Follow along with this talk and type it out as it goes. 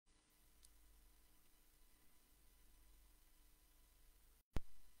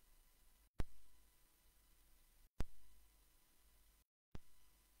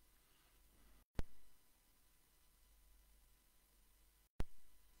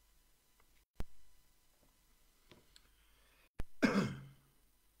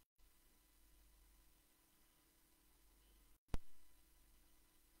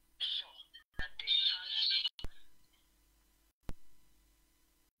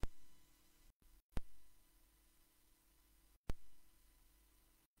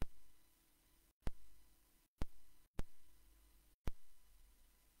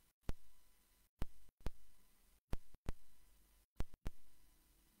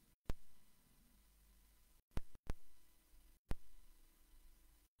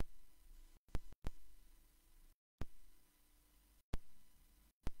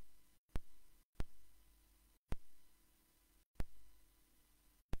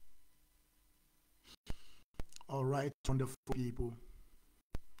All right, wonderful people.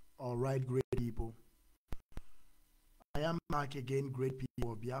 All right, great people. I am back again, great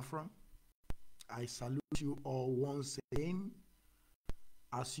people of Biafra. I salute you all once again.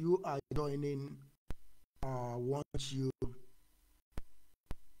 As you are joining, I want you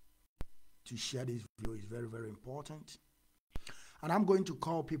to share this video. It's very, very important. And I'm going to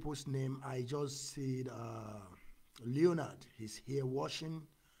call people's name. I just said Leonard. He's here watching.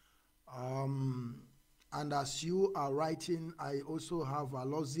 And as you are writing, I also have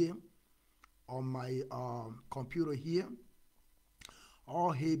Aloy on my computer here.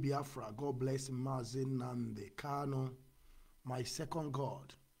 Oh, hey Biafra, God bless Mazi, Nnamdi, Kanu, my second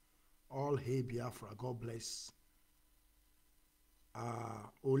God. All hey Biafra, God bless.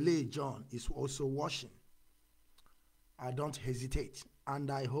 Ole John is also watching. I don't hesitate,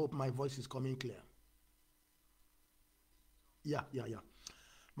 and I hope my voice is coming clear. Yeah.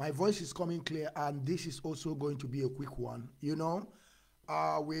 My voice is coming clear, and this is also going to be a quick one. You know,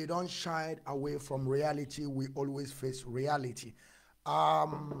 we don't shy away from reality. We always face reality.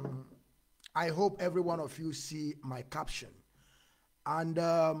 I hope every one of you see my caption. And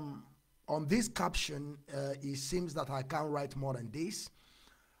on this caption, it seems that I can't write more than this.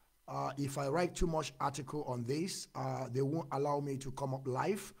 If I write too much article on this, they won't allow me to come up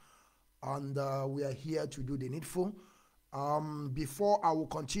live. And we are here to do the needful. Before I will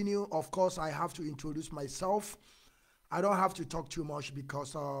continue, of course, I have to introduce myself. I don't have to talk too much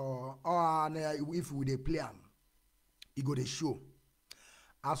because if we dey play am, it go dey show.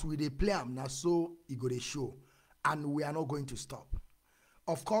 As we dey play am, na so it go dey show, and we are not going to stop.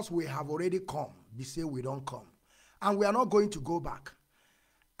 Of course, we have already come. We say we don't come, and we are not going to go back.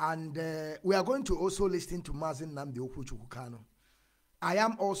 And we are going to also listen to Mazi Nnamdi Kanu. I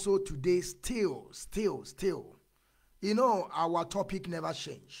am also today still. You know, our topic never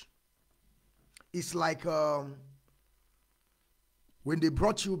change. It's like when they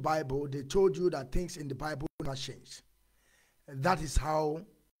brought you Bible, they told you that things in the Bible never change. That is how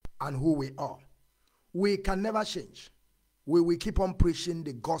and who we are. We can never change. We will keep on preaching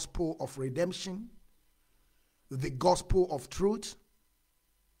the gospel of redemption, the gospel of truth,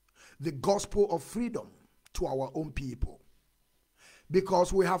 the gospel of freedom to our own people.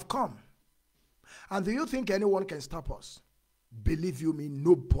 Because we have come. And do you think anyone can stop us? Believe you me,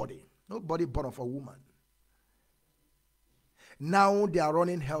 nobody. Nobody born of a woman. Now they are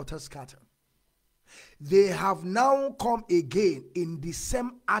running helter-skelter. They have now come again in the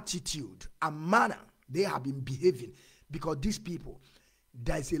same attitude and manner they have been behaving. Because these people,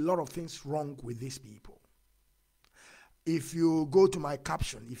 there's a lot of things wrong with these people. If you go to my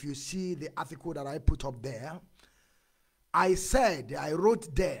caption, if you see the article that I put up there, I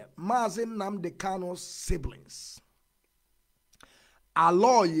wrote there, Mazi Nnamdi Kanu's siblings,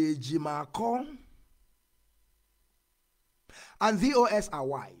 Aloy Ejimako, and VOS are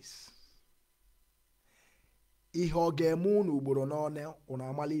wise. I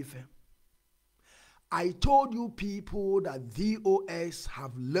told you people that VOS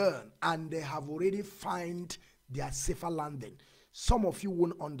have learned and they have already found their safer landing. Some of you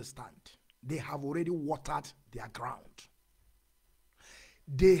won't understand. They have already watered their ground.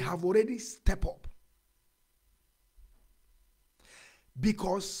 They have already stepped up.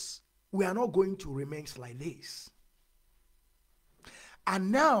 Because we are not going to remain like this.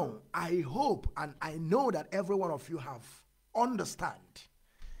 And now I hope and I know that every one of you have understand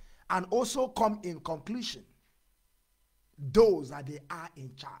and also come in conclusion. Those that they are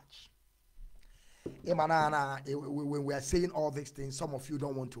in charge. When we are saying all these things, some of you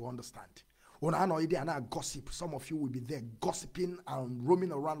don't want to understand. When I know they are not gossip, some of you will be there gossiping and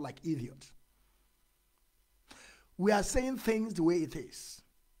roaming around like idiots. We are saying things the way it is,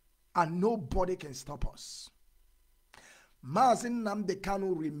 and nobody can stop us. Mazi Nnamdi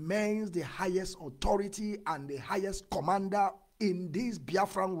Kanu remains the highest authority and the highest commander in this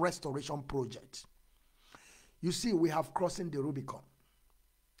Biafran restoration project. You see, we have crossing the Rubicon.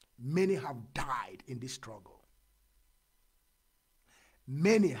 Many have died in this struggle.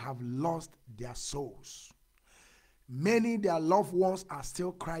 Many have lost their souls. Many, their loved ones are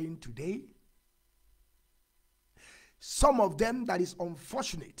still crying today. Some of them, that is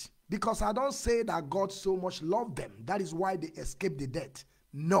unfortunate, because I don't say that God so much loved them. That is why they escaped the death.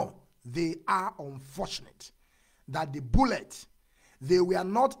 No, they are unfortunate. That the bullet, they were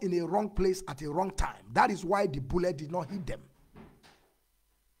not in a wrong place at a wrong time. That is why the bullet did not hit them.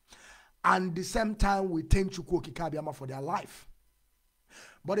 And the same time, we thank Chukwu Okike Abiama for their life.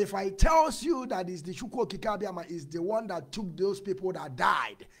 But if I tell you that is the Chukwu Okike Abiama is the one that took those people that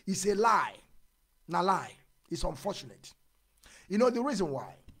died, it's a lie. Not lie. It's unfortunate. You know the reason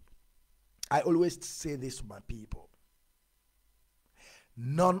why? I always say this to my people.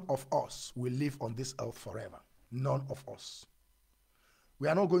 None of us will live on this earth forever. None of us. We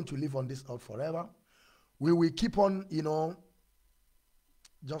are not going to live on this earth forever. We will keep on,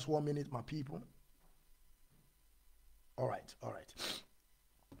 just 1 minute, my people. All right.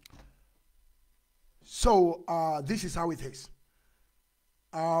 So, this is how it is.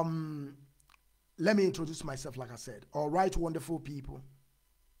 Let me introduce myself, like I said. All right, wonderful people.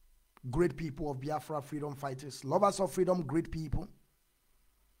 Great people of Biafra, freedom fighters, lovers of freedom, great people.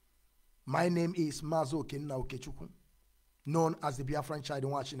 My name is Mazi Okechukwu, known as the Biafran child in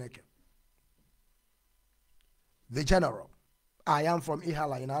Chineke. The general. I am from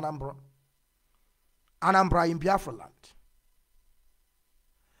Ihala in Anambra. Anambra in Biafra land.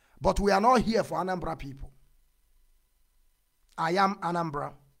 But we are not here for Anambra people. I am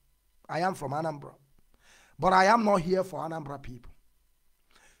Anambra. I am from Anambra. But I am not here for Anambra people.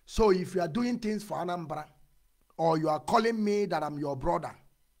 So if you are doing things for Anambra, or you are calling me that I'm your brother,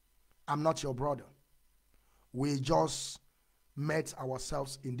 I'm not your brother. We just met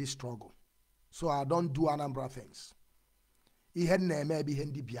ourselves in this struggle. So I don't do Anambra things.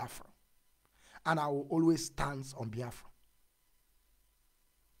 Biafra. And I will always stand on Biafra.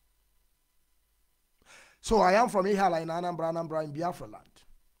 So I am from Ihala in Anambra in Biafra land.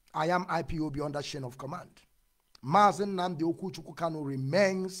 I am IPOB under chain of command. Mazi Nnamdi Kanu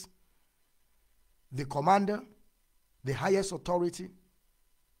remains the commander, the highest authority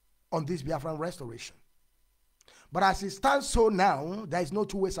on this Biafran restoration. But as it stands so now, there is no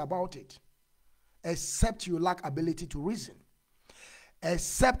two ways about it. Except you lack ability to reason.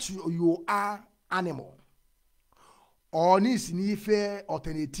 Except you are animal. Or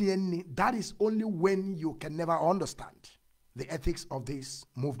that is only when you can never understand the ethics of this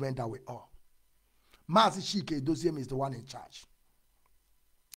movement that we are. Mazi Doziem is the one in charge.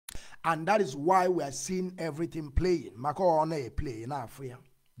 And that is why we are seeing everything playing. Mako play in Africa.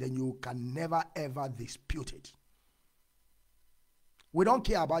 Then you can never ever dispute it. We don't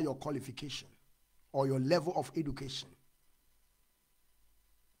care about your qualification or your level of education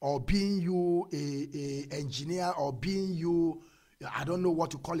or being you a engineer or being you, I don't know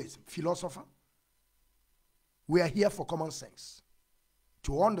what to call it, philosopher. We are here for common sense,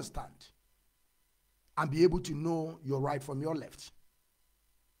 to understand and be able to know your right from your left.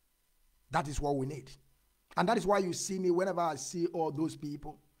 That is what we need. And that is why you see me whenever I see all those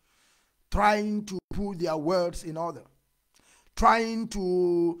people trying to put their words in order, trying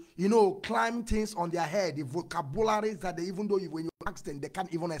to, climb things on their head, the vocabularies that they, even though when you ask them, they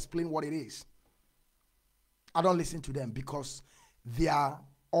can't even explain what it is. I don't listen to them because they are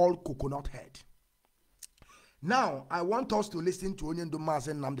all coconut head. Now, I want us to listen to Onyendo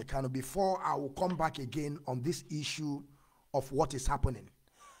Mazi Nnamdi Kanu before I will come back again on this issue of what is happening.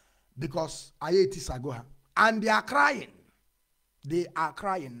 Because Ayeti Sagoha. And they are crying. They are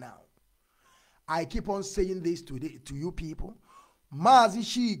crying now. I keep on saying this to you people. Mazi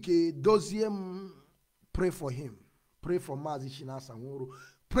Shike Doziem, pray for him. Pray for Mazi Shina Sanworo.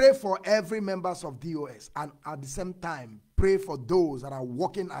 Pray for every members of DOS. And at the same time, pray for those that are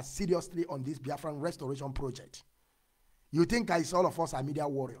working as seriously on this Biafran restoration project. You think it's all of us are media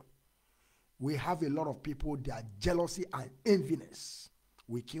warrior. We have a lot of people, their jealousy and enviness.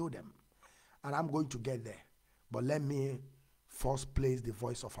 We kill them. And I'm going to get there. But let me first place the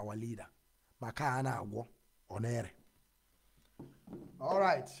voice of our leader. All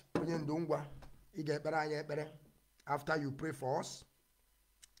right. After you pray for us,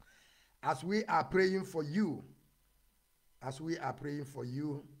 as we are praying for you, is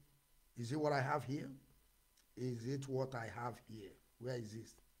it what I have here? Is it what I have here? Where is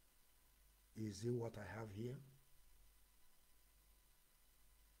this? Is it what I have here?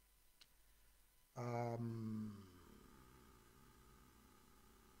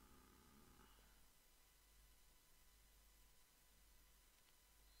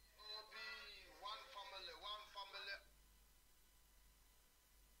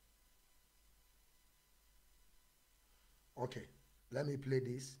 Okay, let me play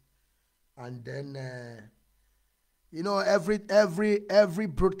this, and then every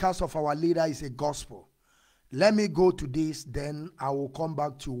broadcast of our leader is a gospel. Let me go to this, then I will come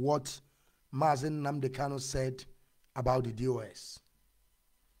back to what Mazi Nnamdi Kanu said about the DOS.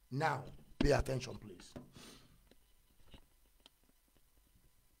 Now, pay attention, please.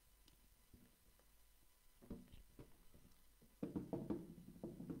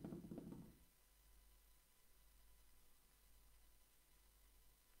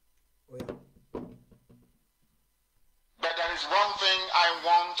 But there is one thing I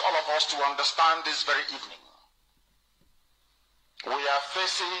want all of us to understand this very evening. We are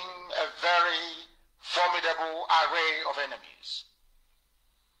facing a very formidable array of enemies,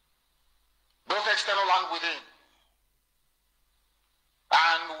 both external and within.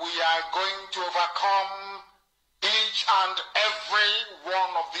 And we are going to overcome each and every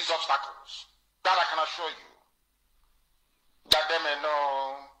one of these obstacles. That I can assure you. That they may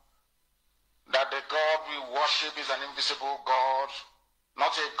know that the God we worship is an invisible God,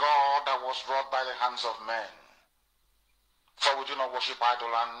 not a God that was wrought by the hands of men. For we do not worship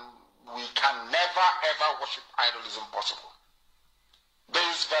idol, and we can never ever worship idol. Is impossible.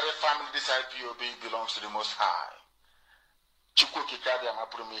 This very family, this IPOB, belongs to the Most High.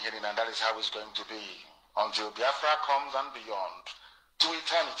 And that is how it's going to be until Biafra comes and beyond to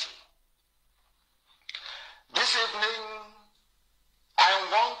eternity. This evening, I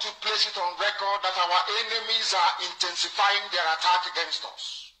want to place it on record that our enemies are intensifying their attack against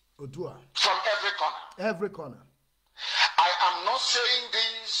us. Odua. From every corner. Every corner. I am not saying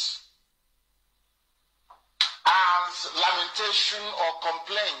this as lamentation or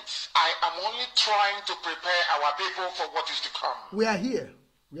complaint. I am only trying to prepare our people for what is to come. We are here.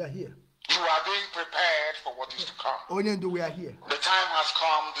 We are here. You are being prepared for what is to come. Onyendu, we are here. The time has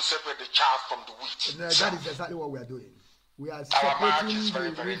come to separate the chaff from the wheat. No, that is exactly what we are doing. We are separating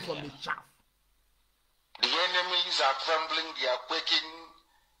the wheat from the chaff. The enemies are trembling, they are quaking,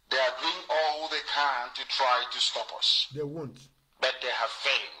 they are doing all they can to try to stop us. They won't. But they have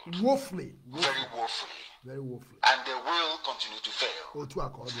failed. Woefully. Very woefully. Very woefully. And they will continue to fail. But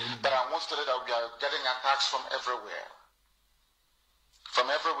I want to tell you that we are getting attacks from everywhere. From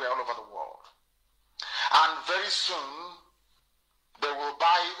everywhere all over the world. And very soon, they will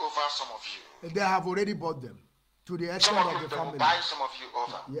buy over some of you. They have already bought them. To the extent of the family. They will buy some of you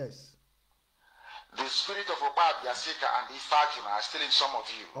over. Yes. The spirit of Obad, Yasika, and Ifajima are still in some of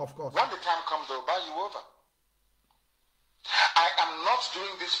you. Of course. When the time comes, they will buy you over. I am not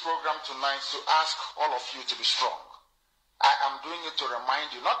doing this program tonight to ask all of you to be strong. I am doing it to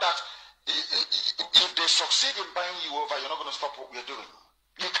remind you, not that if they succeed in buying you over, you're not going to stop what we're doing.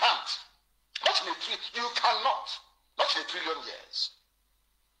 You can't. You cannot. Not in a trillion years.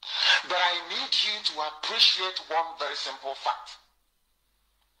 But I need you to appreciate one very simple fact.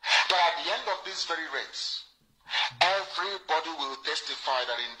 That at the end of this very race, everybody will testify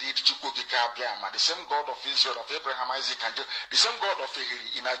that indeed Chukwukika Abiyama, the same God of Israel, of Abraham, Isaac, and Jacob, the same God of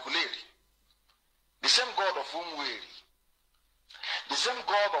Inaguleri, the same God of Umweri, the same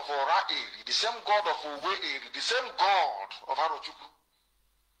God of Oraeri, the same God of Uweeri, the same God of Arochukwu.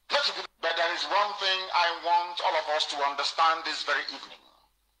 But there is one thing I want all of us to understand this very evening.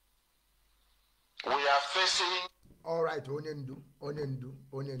 We are facing. All right, Onyendu.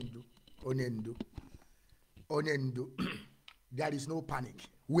 There is no panic.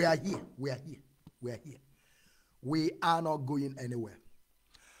 We are here. We are not going anywhere.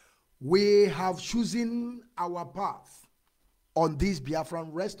 We have chosen our path on this Biafran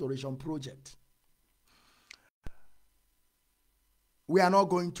restoration project. We are not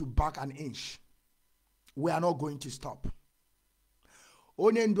going to back an inch. We are not going to stop.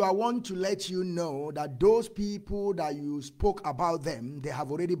 Onyendu, I want to let you know that those people that you spoke about them, they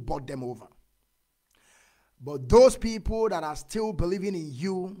have already bought them over. But those people that are still believing in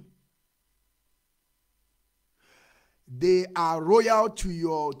you, they are loyal to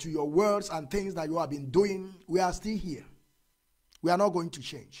your words and things that you have been doing. We are still here. We are not going to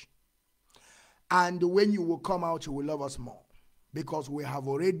change. And when you will come out, you will love us more. Because we have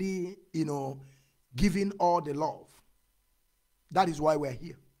already, given all the love. That is why we're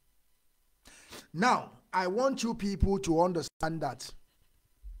here. Now, I want you people to understand that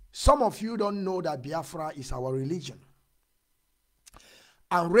some of you don't know that Biafra is our religion.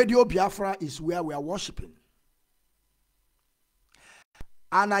 And Radio Biafra is where we are worshiping.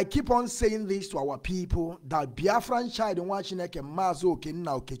 And I keep on saying this to our people, that Biafran child watching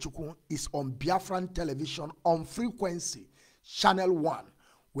Mazi is on Biafran television on frequency, channel 1.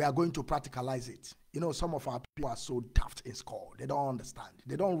 We are going to practicalize it. Some of our people are so daft in school. They don't understand.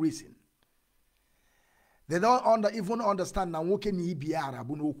 They don't reason. They don't even understand. Now, open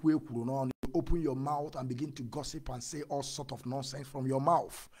your mouth and begin to gossip and say all sort of nonsense from your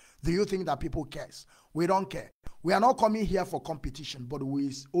mouth. Do you think that people care? We don't care. We are not coming here for competition, but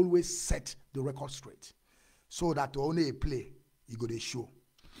we always set the record straight so that only a play you go to show.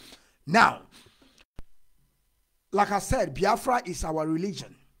 Now, like I said, Biafra is our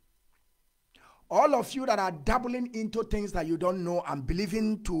religion. All of you that are dabbling into things that you don't know and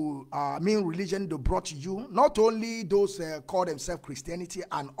believing to religion they brought to you, not only those call themselves Christianity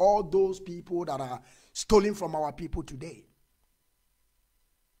and all those people that are stolen from our people today.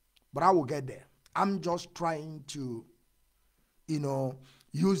 But I will get there. I'm just trying to,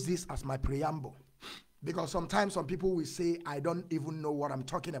 use this as my preamble. Because sometimes some people will say, I don't even know what I'm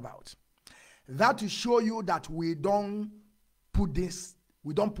talking about. That to show you that we don't put things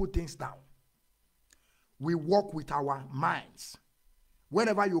down. We work with our minds.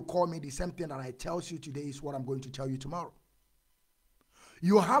 Whenever you call me, the same thing that I tell you today is what I'm going to tell you tomorrow.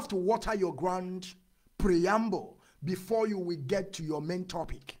 You have to water your ground preamble before you will get to your main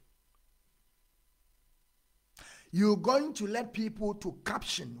topic. You're going to let people to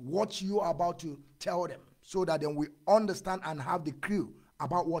caption what you are about to tell them so that then we understand and have the clue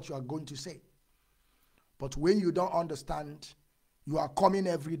about what you are going to say. But when you don't understand, you are coming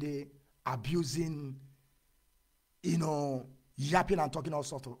every day abusing, yapping and talking all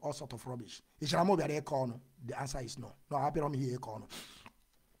sort of rubbish. The answer is no. No, I don't hear.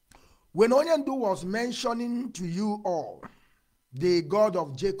 When Onyendu was mentioning to you all the God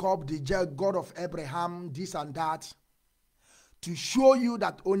of Jacob, the God of Abraham, this and that, to show you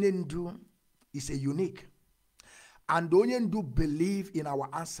that Onyendu is a unique. And Onyendu believe in our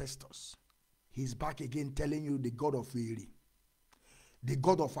ancestors. He's back again telling you the God of Iri, the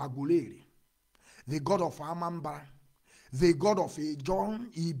God of Aguleri, the God of Amamba, the God of Ejon,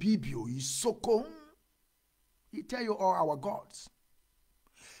 Ibibio, Isoko. He tell you all our gods.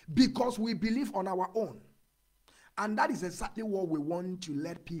 Because we believe on our own. And that is exactly what we want to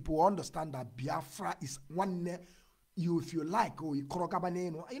let people understand, that Biafra is one, if you like,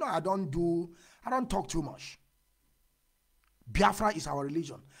 I don't talk too much. Biafra is our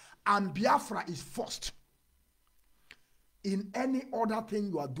religion. And Biafra is first in any other thing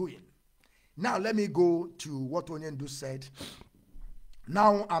you are doing. Now let me go to what Onyendu said.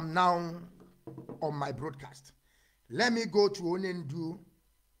 Now I'm on my broadcast. Let me go to Onyendu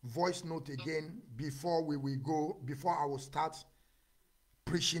voice note again before I will start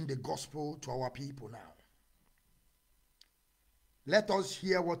preaching the gospel to our people now. Let us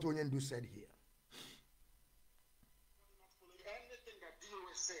hear what Onyendu said here. Anything that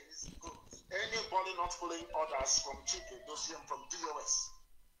DOS says goes. Anybody not following orders from Chike, Dosium from DOS.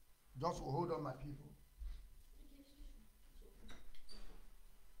 Just hold on, my people.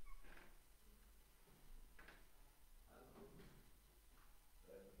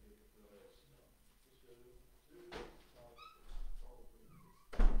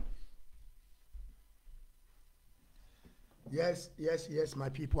 Yes, my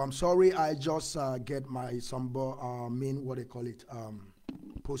people. I'm sorry, I just get my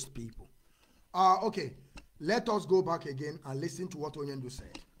post people. Okay, let us go back again and listen to what Onyendu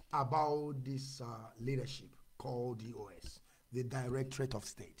said about this leadership called DOS, the Directorate of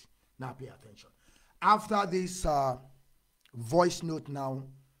State. Now pay attention. After this voice note now,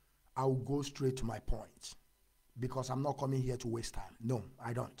 I'll go straight to my point, because I'm not coming here to waste time. No,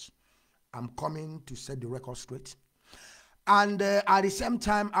 I don't. I'm coming to set the record straight. And at the same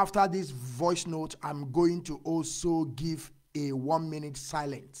time, after this voice note, I'm going to also give a 1 minute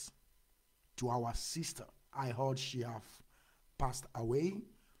silence to our sister. I heard she have passed away.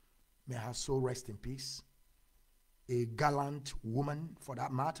 May her soul rest in peace. A gallant woman, for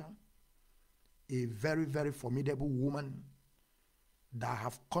that matter. A very, very formidable woman that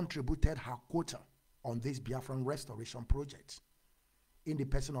have contributed her quota on this Biafran restoration project in the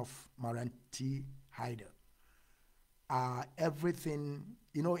person of Maranti Haider. Everything,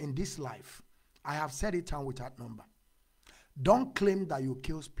 in this life, I have said it time without number. Don't claim that you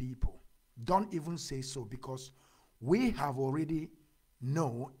kill people. Don't even say so, because we have already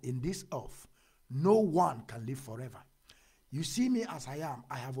know in this earth, no one can live forever. You see me as I am,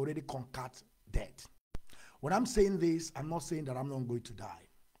 I have already conquered death. When I'm saying this, I'm not saying that I'm not going to die.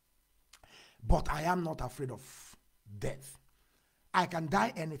 But I am not afraid of death. I can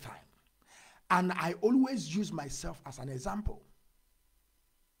die anytime. And I always use myself as an example.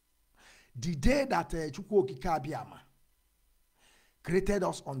 The day that Chukwu Okike Abiyama created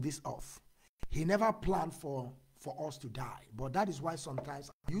us on this earth, he never planned for us to die. But that is why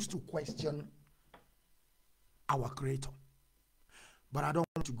sometimes I used to question our Creator. But I don't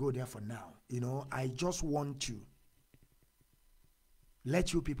want to go there for now. I just want to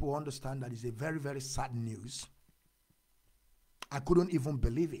let you people understand that it's a very, very sad news. I couldn't even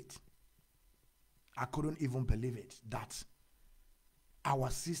believe it. I couldn't even believe it that our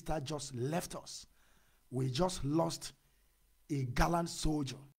sister just left us. We just lost a gallant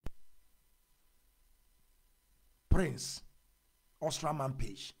soldier, Prince Ostraman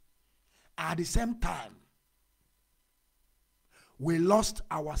Page. At the same time, we lost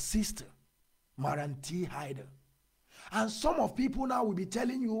our sister, Maranti Haider. And some of people now will be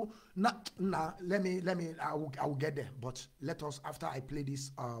telling you, I will get there. But let us, after I play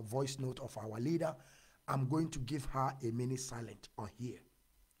this voice note of our leader, I'm going to give her a mini silent on here,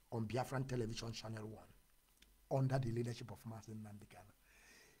 on Biafran Television Channel 1, under the leadership of Mazi Nnamdi Kanu.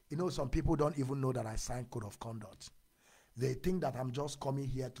 You know, some people don't even know that I signed code of conduct. They think that I'm just coming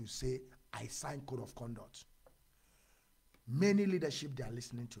here to say I signed code of conduct. Many leadership, they are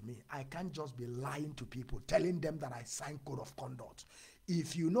listening to me. I can't just be lying to people, telling them that I signed code of conduct.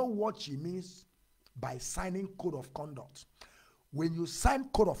 If you know what she means by signing code of conduct, when you sign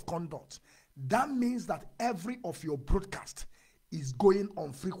code of conduct, that means that every of your broadcast is going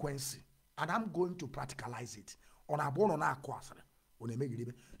on frequency. And I'm going to practicalize it. Now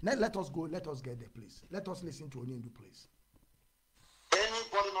let us go, let us get there, please. Let us listen to Onyendu, please.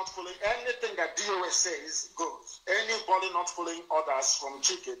 Anybody not following anything that DOS says goes. Anybody not following orders from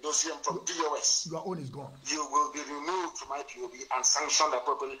Chike, Dosium, from DOS. Your own is gone. You will be removed from IPOB and sanctioned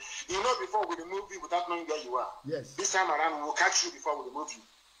appropriately. You know, before we remove you without knowing where you are. Yes. This time around, we will catch you before we remove you.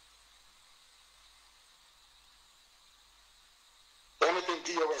 Anything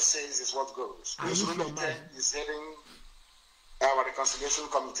DOS says is what goes. This is heading our reconciliation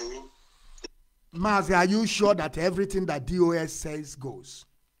committee. Mazi, are you sure that everything that DOS says goes?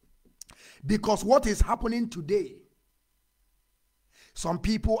 Because what is happening today, some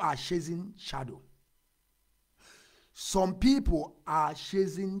people are chasing shadow. Some people are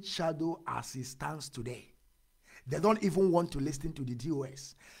chasing shadow as it stands today. They don't even want to listen to the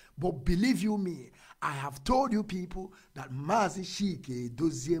DOS. But believe you me, I have told you people that Mazi Chike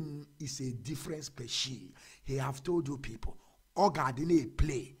Doziem is a different species. He have told you people, Ogadine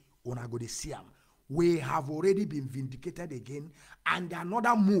play, Onagode we have already been vindicated again, and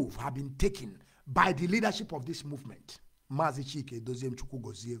another move have been taken by the leadership of this movement. Mazi Chike Doziem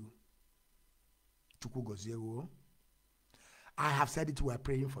Chukwugozieru. I have said it, we are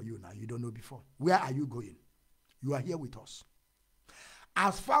praying for you now. You don't know before. Where are you going? You are here with us.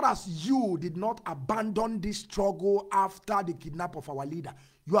 As far as you did not abandon this struggle after the kidnap of our leader,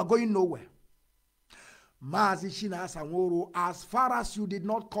 you are going nowhere. Mazi Shina Sanworo, as far as you did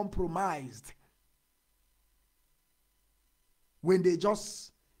not compromise, when they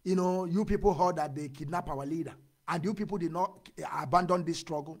just, you know, you people heard that they kidnapped our leader, and you people did not abandon this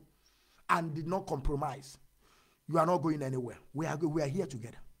struggle and did not compromise, you are not going anywhere. We are here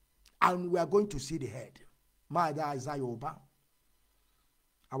together, and we are going to see the head. Maida Isaiah Oba,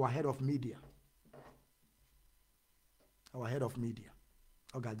 our head of media.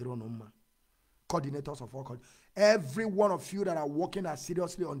 Coordinators of all, every one of you that are working as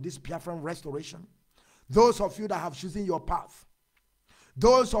seriously on this Biafran restoration, those of you that have chosen your path,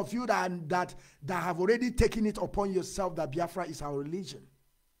 those of you that have already taken it upon yourself that Biafra is our religion.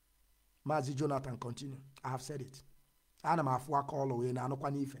 Mazi Jonathan, continue. I have said it.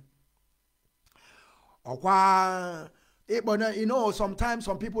 You know, sometimes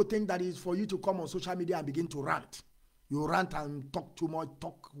some people think that it's for you to come on social media and begin to rant. You rant and talk too much,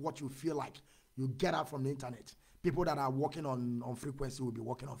 talk what you feel like. You get out from the internet. People that are working on frequency will be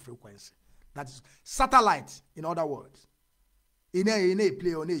working on frequency. That is satellite, in other words. In a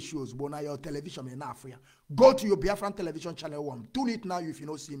play on a shows, but now your television in Africa. Go to your Biafran Television Channel 1. Tune it now if you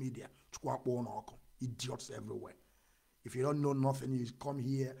don't see media. Idiots everywhere. If you don't know nothing, you come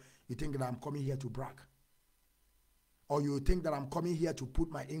here, you think that I'm coming here to brag. Or you think that I'm coming here to put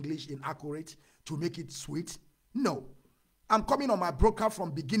my English in accurate, to make it sweet. No. I'm coming on my broadcast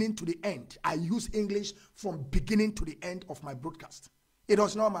from beginning to the end. I use English from beginning to the end of my broadcast. It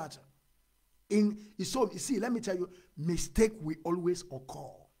does not matter. So, you see, let me tell you, mistake will always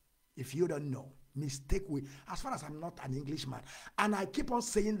occur. If you don't know, mistake will, as far as I'm not an Englishman, and I keep on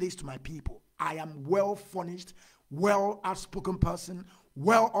saying this to my people, I am well furnished, well outspoken person,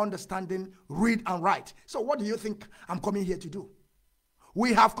 well understanding, read and write. So what do you think I'm coming here to do?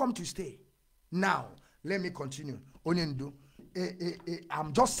 We have come to stay. Now, let me continue. Onyendu,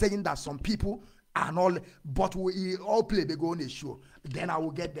 I'm just saying that some people and all, but we all play, they go on a show. Then I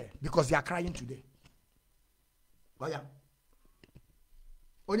will get there because they are crying today. Oh yeah.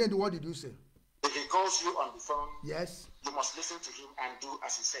 Onyendu, what did you say? If he calls you on the phone, yes, you must listen to him and do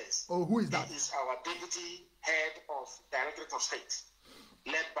as he says. Oh, who is that? He is our deputy head of Directorate of State,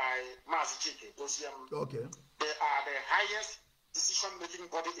 led by Mazi Chike Doziem. Okay. They are the highest decision-making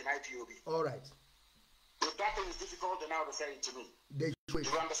body in IPOB. All right. If that thing is difficult, then now refer it to me. Do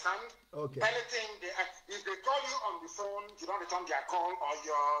you understand? Okay. Anything, if they call you on the phone, you don't return their call or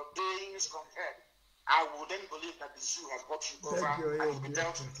your doings compared, I will then believe that the zoo has got you over and will be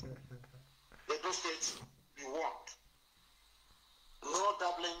dealt with. Those states you want. No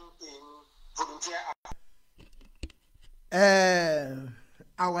doubling in volunteer.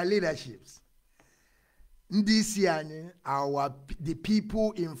 Our leaderships. The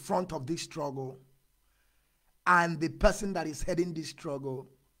people in front of this struggle, And the person that is heading this struggle,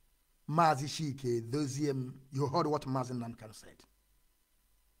 Mazi Shike, you heard what Mazi Nnamdi said.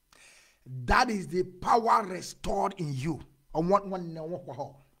 That is the power restored in you.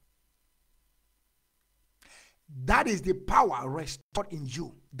 That is the power restored in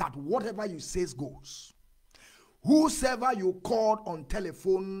you, that whatever you say goes. Whosoever you called on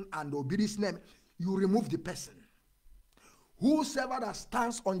telephone and obey his name, you remove the person. Whosoever that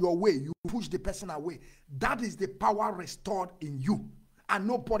stands on your way, you push the person away. That is the power restored in you. And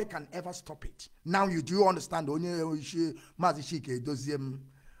nobody can ever stop it. Now you do understand only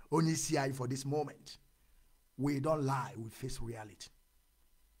CI for this moment. We don't lie, we face reality.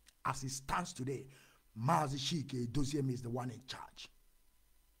 As it stands today, Mazi Shike Doziem is the one in charge.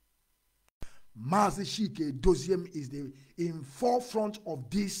 Mazi Shike Doziem is the in forefront of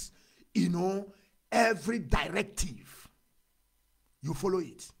this, every directive. You follow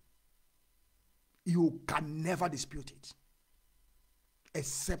it. You can never dispute it.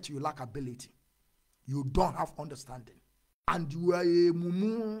 Except you lack ability. You don't have understanding. And you are a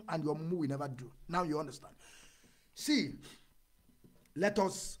mumu, and your mumu will never do. Now you understand. See, let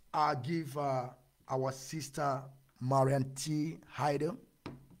us give our sister Marian T. Hyder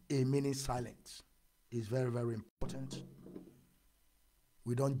a minute silence. It's very, very important.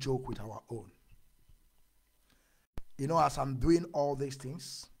 We don't joke with our own. As I'm doing all these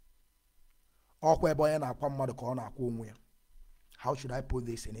things, how should I put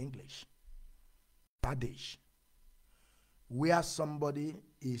this in English? Adage. Where somebody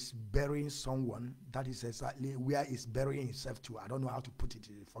is burying someone, that is exactly where he's burying himself to. I don't know how to put it,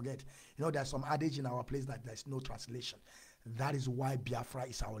 forget. There's some adage in our place that there's no translation. That is why Biafra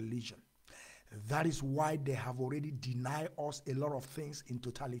is our religion. That is why they have already denied us a lot of things in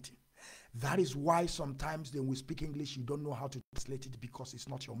totality. That is why sometimes when we speak English, you don't know how to translate it because it's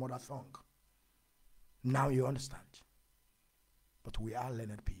not your mother tongue. Now you understand. But we are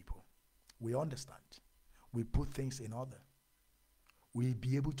learned people. We understand. We put things in order. We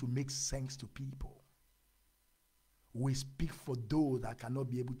be able to make sense to people. We speak for those that cannot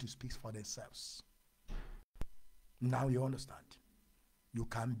be able to speak for themselves. Now you understand. You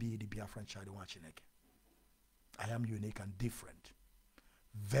can't be the Biafran child watching again. I am unique and different.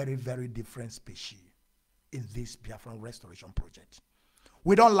 Very, very different species in this Biafran restoration project.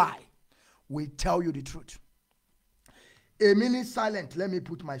 We don't lie. We tell you the truth. A minute silent. Let me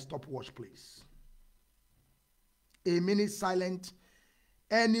put my stopwatch, please. A minute silent.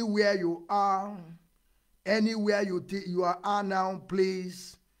 Anywhere you are, anywhere you are now,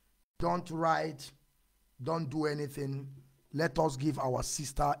 please don't write, don't do anything. Let us give our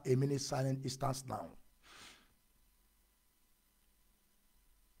sister a minute silent. It starts now.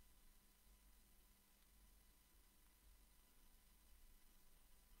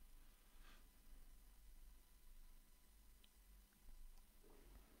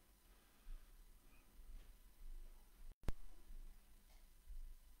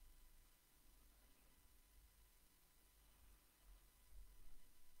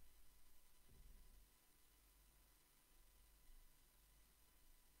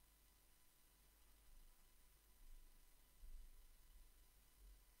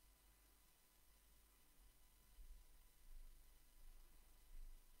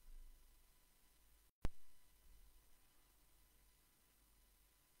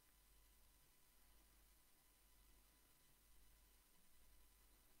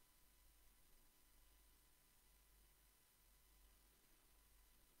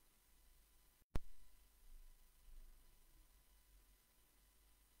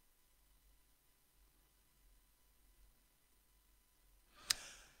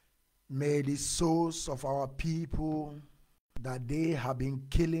 May the souls of our people that they have been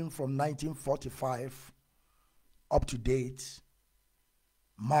killing from 1945 up to date,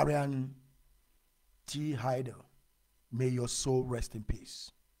 Marian T. Hyder, may your soul rest in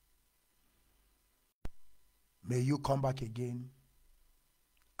peace. May you come back again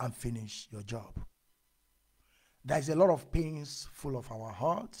and finish your job. There's a lot of pains full of our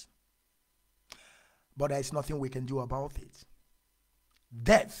hearts, but there's nothing we can do about it.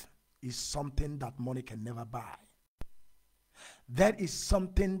 Death is something that money can never buy. That is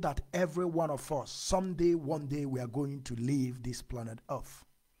something that every one of us, someday, one day, we are going to leave this planet Earth.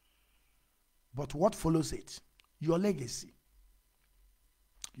 But what follows it? Your legacy.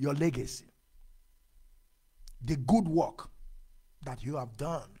 Your legacy. The good work that you have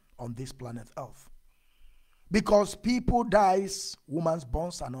done on this planet Earth. Because people dies, woman's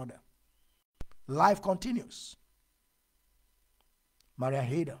borns another. Life continues. Maria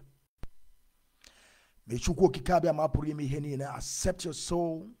Hader. May Chukwu Kikabia Mapuri Miheni accept your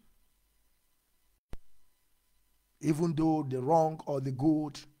soul even though the wrong or the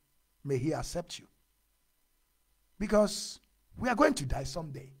good, may he accept you. Because we are going to die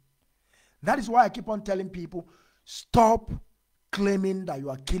someday. That is why I keep on telling people, stop claiming that you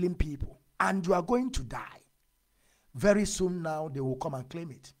are killing people and you are going to die. Very soon now, they will come and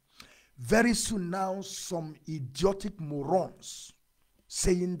claim it. Very soon now, some idiotic morons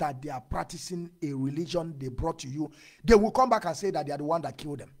saying that they are practicing a religion they brought to you, they will come back and say that they are the one that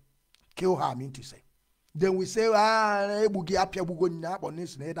killed them. Kill her, I mean to say. Then we say,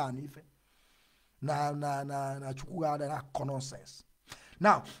 nonsense.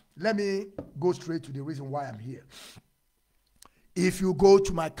 Now, let me go straight to the reason why I'm here. If you go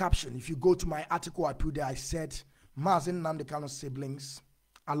to my caption, if you go to my article I put there, I said, Mazi Nnamdi Kanu's siblings,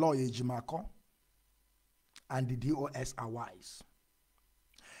 Aloy Ejimako, and the DOS are wise.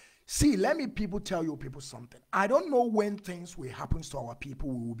 See, let me tell you people something. I don't know when things will happen to our people,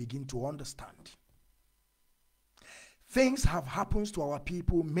 we will begin to understand. Things have happened to our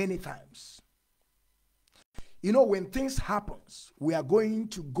people many times. You know, when things happen, we are going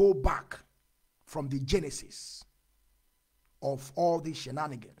to go back from the genesis of all the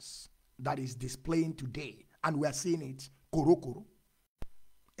shenanigans that is displaying today. And we are seeing it, koro,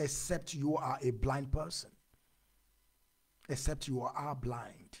 except you are a blind person. Except you are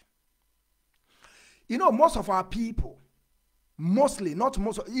blind. You know, most of our people, mostly, not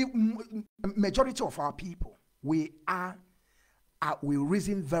most, majority of our people, we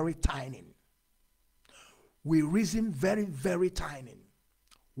reason very tiny. We reason very, very tiny.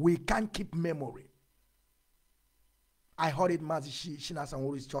 We can't keep memory. I heard it, Mazi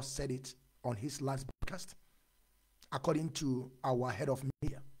Shinasan just said it on his last podcast. According to our head of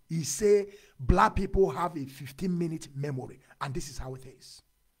media, he say black people have a 15-minute memory, and this is how it is.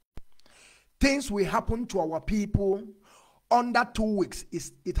 Things will happen to our people under 2 weeks.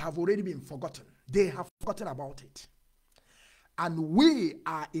 It have already been forgotten. They have forgotten about it, and we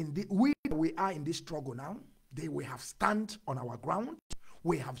are in this struggle now. We have stand on our ground.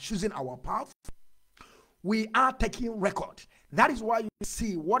 We have chosen our path. We are taking record. That is why you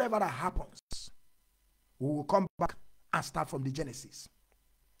see whatever that happens, we will come back and start from the genesis.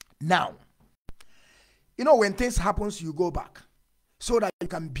 Now, you know, when things happen, you go back so that you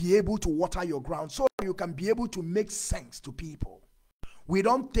can be able to water your ground, so that you can be able to make sense to people. We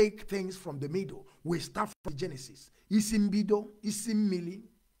don't take things from the middle. We start from the genesis. Isimbido, isimmili,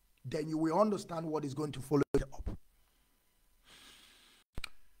 then you will understand what is going to follow it up.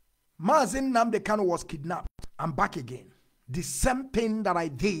 Mazi Nnamdi Kanu was kidnapped. I'm back again. The same thing that I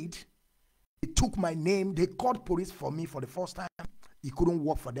did. They took my name. They called police for me for the first time. It couldn't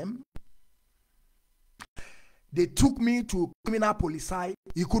work for them. They took me to criminal police.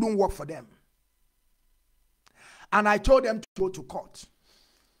 It couldn't work for them. And I told them to go to court.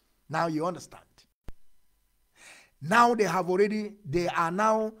 Now you understand. Now they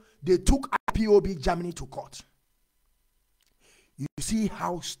took IPOB Germany to court. You see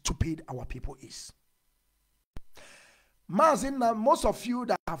how stupid our people is. Mazi, most of you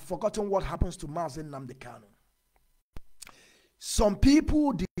that have forgotten what happens to Mazi Nnamdi Kanu. Some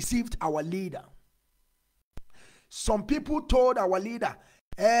people deceived our leader. Some people told our leader,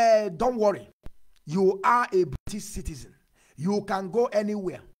 don't worry, you are a British citizen. You can go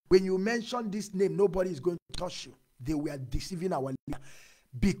anywhere. When you mention this name, nobody is going to touch you. They were deceiving our leader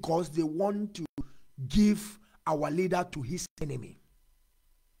because they want to give our leader to his enemy.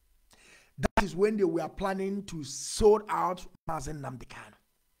 That is when they were planning to sort out Mazi Nnamdi Kanu.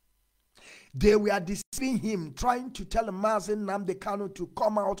 They were deceiving him, trying to tell Mazi Nnamdi Kanu to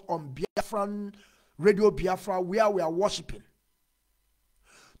come out on Biafran, Radio Biafra, where we are worshiping,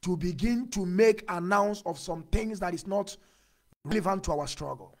 to begin to make announce of some things that is not relevant to our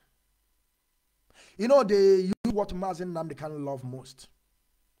struggle. You know, they use what Mazi Nnamdi Kanu loves most.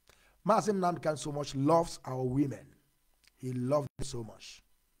 Mazi Nnamdi Kanu so much loves our women. He loves them so much.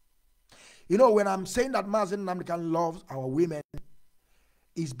 You know, when I'm saying that Mazi Nnamdi Kanu loves our women,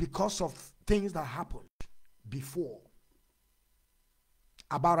 it's because of things that happened before.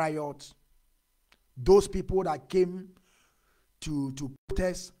 About riots, those people that came to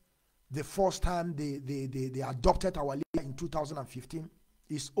protest the first time they adopted our leader in 2015,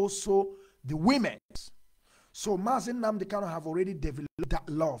 is also the women. So Mazi Nnamdi Kanu have already developed that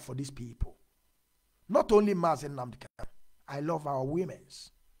love for these people. Not only Mazi Nnamdi Kanu, I love our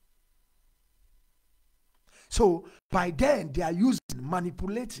women's. So by then they are using,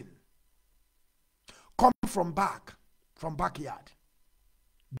 manipulating, coming from backyard,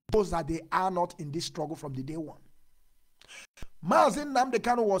 those that they are not in this struggle from the day one. Mazi Nnamdi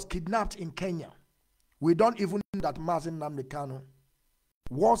Kanu was kidnapped in Kenya. We don't even know that Mazi Nnamdi Kanu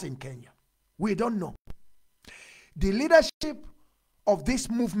was in Kenya. We don't know. The leadership of this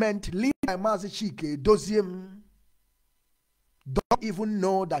movement, led by Mazi Chike Doziem, don't even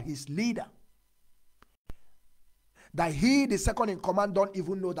know that he's leader. That he, the second in command, don't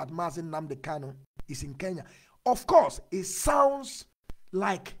even know that Mazi Nnamdi Kanu is in Kenya. Of course, it sounds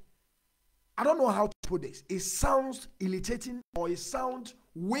like, I don't know how to put this. It sounds irritating or it sounds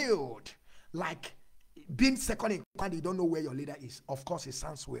weird. Like being second in command, you don't know where your leader is. Of course, it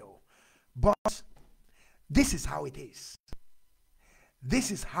sounds weird. But this is how it is. This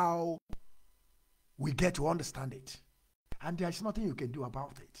is how we get to understand it. And there's nothing you can do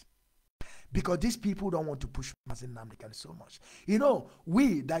about it. Because these people don't want to push Mazi Nnamdi Kanu so much. You know,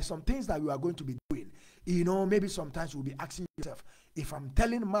 there's some things that we are going to be doing. You know, maybe sometimes we'll be asking yourself, if I'm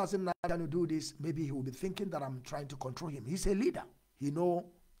telling Mazi Nnamdi Kanu to do this, maybe he will be thinking that I'm trying to control him. He's a leader. He knows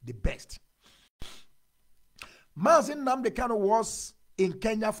the best. Mazi Nnamdi Kanu was in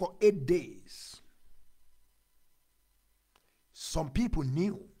Kenya for 8 days. Some people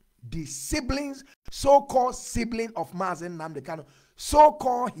knew. The siblings, so-called sibling of Mazi Nnamdi Kanu,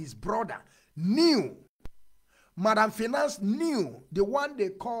 so-called his brother, knew. Madam Finance knew. The one they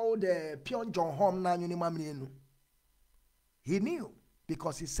called Pion John Hom Nanyunimaminu. He knew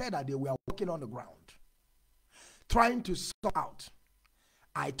because he said that they were walking on the ground, trying to sort out.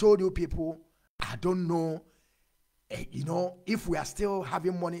 I told you people, I don't know, you know, if we are still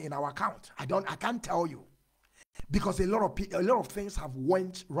having money in our account. I can't tell you. Because a lot of things have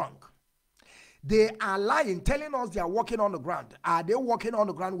went wrong. They are lying, telling us they are walking on the ground. Are they walking on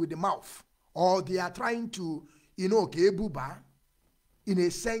the ground with the mouth? Or they are trying to, you know, kebuba, in a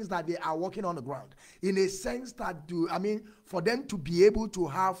sense that they are walking on the ground. In a sense that, for them to be able to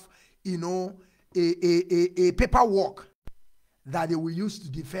have, you know, a paperwork that they will use to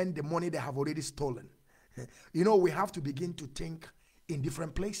defend the money they have already stolen. You know, we have to begin to think in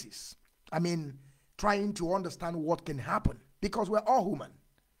different places. Trying to understand what can happen, because we're all human.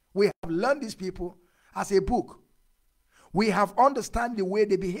 We have learned these people as a book. We have understand the way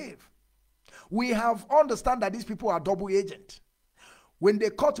they behave. We have understand that these people are double agent. When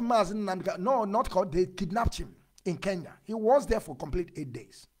they caught Mazi Nnamdi Kanu, no, not caught, they kidnapped him in Kenya. He was there for complete 8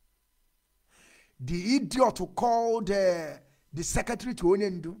 days. The idiot who called the secretary to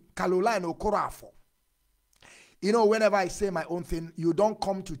Onyendu, Caroline Okorafo. You know, whenever I say my own thing, you don't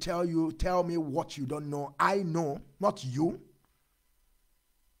come to tell me what you don't know. I know, not you.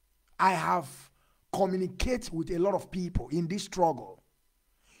 I have communicated with a lot of people in this struggle.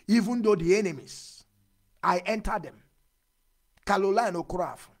 Even though the enemies, I enter them. Caroline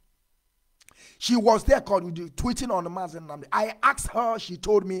Okorafo. She was there tweeting on the Mazi Nnamdi. I asked her, she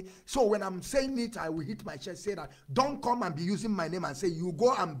told me, so when I'm saying it, I will hit my chest, say that, don't come and be using my name and say, you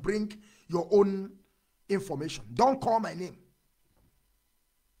go and bring your own information. Don't call my name.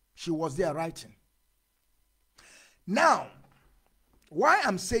 She was there writing. Now, why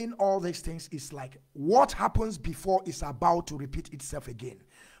I'm saying all these things is like what happens before is about to repeat itself again.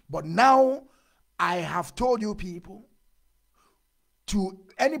 But now I have told you people, to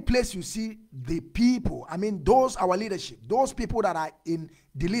any place you see the people, those our leadership, those people that are in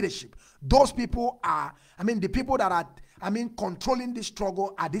the leadership, those people are, the people that are, controlling the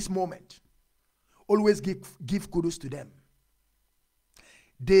struggle at this moment. Always give kudos to them.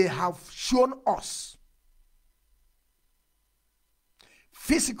 They have shown us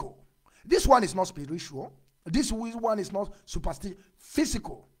physical. This one is not spiritual. This one is not superstitious.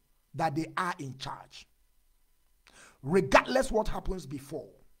 Physical, that they are in charge. Regardless what happens before,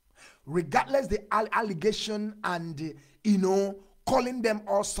 regardless the allegation and, calling them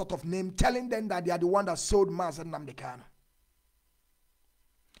all sort of name, telling them that they are the one that sold Mazi Nnamdi Kanu.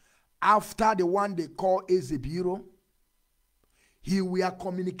 After the one they call Ezebiro, we are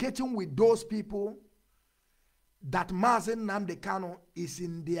communicating with those people that Mazi Nnamdi Kanu is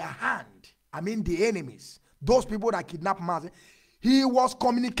in their hand. The enemies. Those people that kidnapped Mazi. He was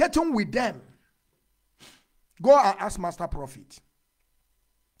communicating with them. Go and ask Master Prophet.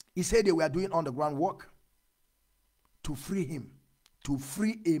 He said they were doing underground work to free him, to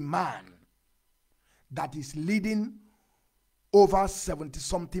free a man that is leading over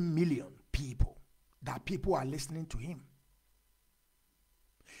 70-something million people, that people are listening to him.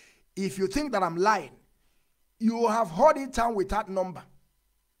 If you think that I'm lying, you have heard it down with that number.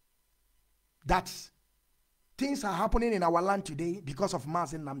 That things are happening in our land today because of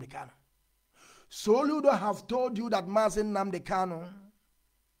Mazi Nnamdi Kanu. Soludo have told you that Mazi Nnamdi Kanu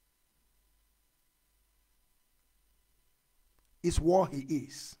is what he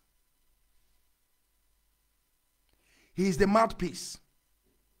is. He is the mouthpiece.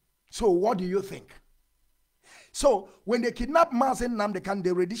 So what do you think? So when they kidnap Mazi Nnamdi Kanu,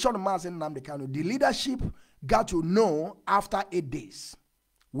 the rendition of Mazi Nnamdi Kanu, the leadership got to know after 8 days.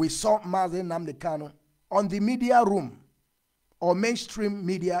 We saw Mazi Nnamdi Kanu on the media room or mainstream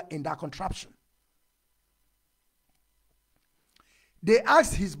media in that contraption. They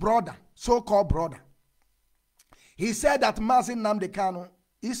asked his brother, so-called brother. He said that Mazi Nnamdi Kanu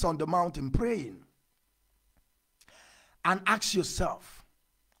is on the mountain praying. And ask yourself,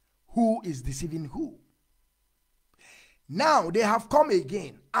 who is deceiving who? Now they have come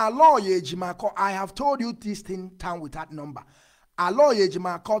again. Aloy Ejimako, I have told you this thing time with that number. Aloy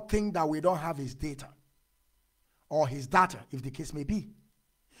Ejimako think that we don't have his data. Or his data, if the case may be.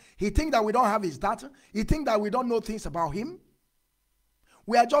 He think that we don't have his data. He think that we don't know things about him.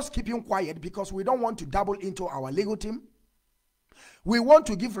 We are just keeping quiet because we don't want to dabble into our legal team. We want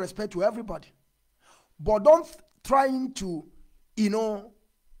to give respect to everybody. But don't trying to,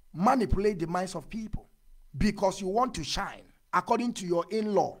 manipulate the minds of people because you want to shine according to your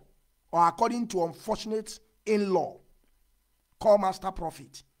in-law or according to unfortunate in-law. Call Master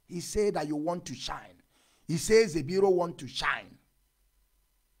Prophet. He said that you want to shine. He says the bureau want to shine.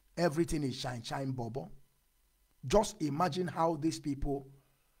 Everything is shine, shine, bobo. Just imagine how these people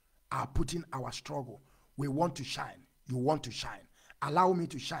are putting our struggle. We want to shine. You want to shine. Allow me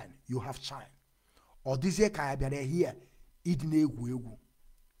to shine. You have shine. Or this here,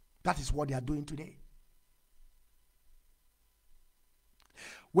 that is what they are doing today.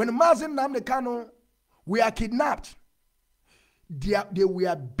 When Mazi Nnamdi Kanu, we are kidnapped. They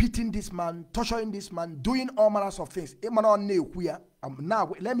were beating this man, torturing this man, doing all manners of things.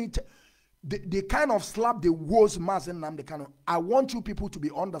 Now, let me tell the kind of slap they was Mazi Nnamdi Kanu. I want you people to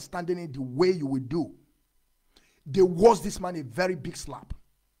be understanding it the way you will do. They was this man a very big slap.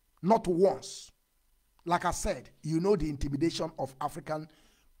 Not once. Like I said, you know the intimidation of African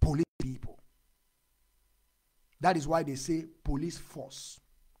police people. That is why they say police force.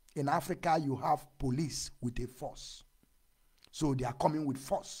 In Africa, you have police with a force. So they are coming with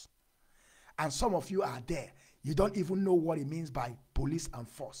force. And some of you are there. You don't even know what it means by police and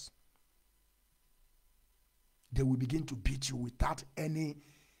force. They will begin to beat you without any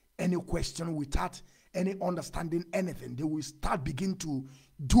question, without any understanding, anything. They will begin to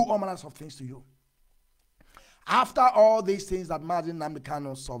do all manners of things to you. After all these things that Mazi Nnamdi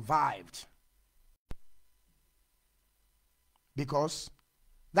Kanu survived, because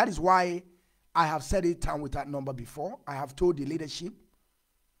that is why I have said it time with that number before. I have told the leadership,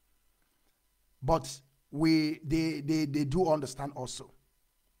 but they do understand also.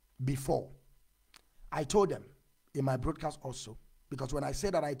 Before, I told them in my broadcast also, because when I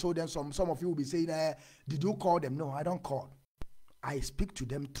say that I told them, some of you will be saying, did you call them? No, I don't call. I speak to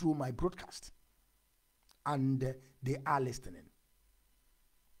them through my broadcast. And they are listening.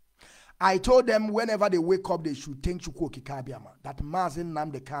 I told them whenever they wake up, they should thank Chukwu Okike Abiama that Mazi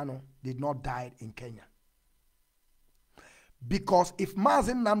Nnamdi Kanu did not die in Kenya. Because if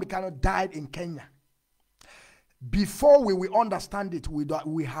Mazi Nnamdi Kanu died in Kenya, before we will understand it,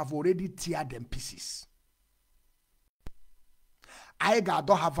 we have already teared them pieces. I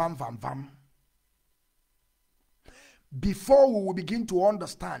don't have vam. Before we will begin to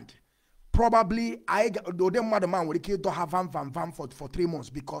understand, probably the man will don't have vam for 3 months,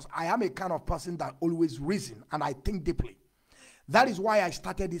 because I am a kind of person that always reason and I think deeply. That is why I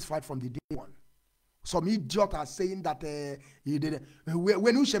started this fight from the day one. Some idiot are saying that he did.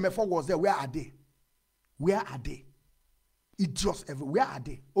 When Ushemefo was there, where are they? Where are they? Idiots everywhere. Where are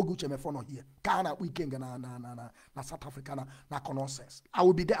they? Ogu Chemefo not here. Kana weekend na South Africa na nonsense. I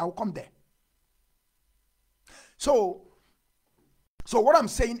will be there. I will come there. So what I'm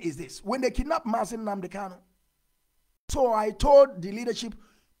saying is this: when they kidnapped Mazi Nnamdi Kanu, so I told the leadership,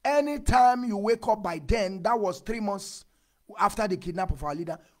 anytime you wake up by then, that was 3 months after the kidnap of our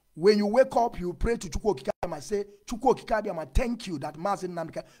leader. When you wake up, you pray to Chukwu Okike Abiama, say, Chukwu Okike Abiama, thank you that Mazi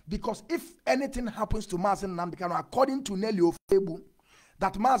Nnamdi Kanu, because if anything happens to Mazi Nnamdi Kanu, according to Nelly Ofebu,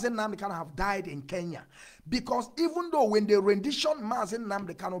 that Mazi Nnamdi Kanu have died in Kenya. Because even though when they renditioned Mazi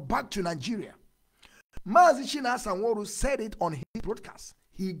Nnamdi Kanu back to Nigeria, Mazi Shina Sanwo-Olu said it on his broadcast.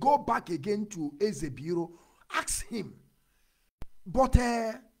 He go back again to Ezebiro, ask him, but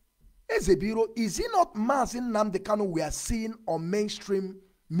Ezebiro, is it not Mazi Nnamdi Kanu we are seeing on mainstream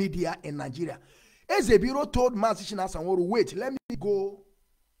media in Nigeria? Ezebiro told Mazi Shina Sanwo-Olu, wait, let me go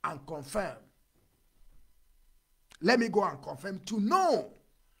and confirm. Let me go and confirm to know,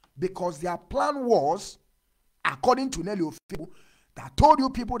 because their plan was, according to Nelly Ofebu, that told you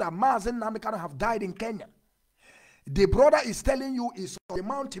people that Mazi Nnamdi Kanu have died in Kenya. The brother is telling you is on the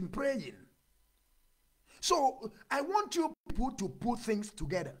mountain praying. So I want you people to put things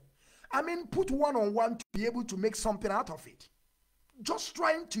together. I mean, put one on one to be able to make something out of it. Just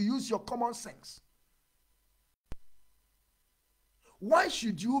trying to use your common sense. Why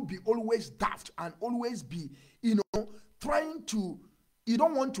should you be always daft and always be, trying to, you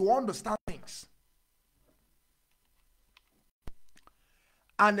don't want to understand things?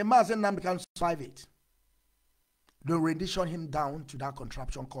 And the Mazi Nnamdi can survive it. They rendition him down to that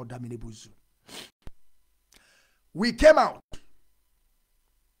contraption called Daminibuzu. We came out.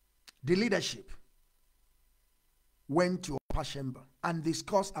 The leadership went to Upper Chamber and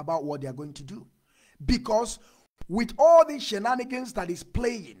discussed about what they are going to do. Because with all these shenanigans that is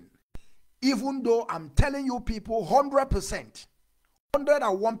playing, even though I'm telling you people 100%,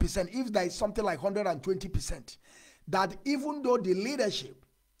 101%, if there is something like 120%, that even though the leadership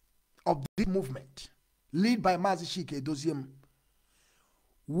of this movement, led by Mazi Chike Doziem,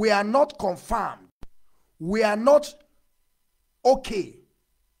 we are not confirmed, we are not okay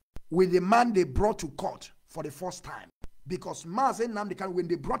with the man they brought to court for the first time. Because Mazi Nnamdi Kanu, when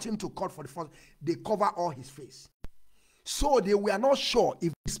they brought him to court for the first, they cover all his face. So they were not sure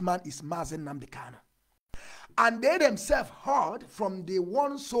if this man is Mazi Nnamdi Kanu. And they themselves heard from the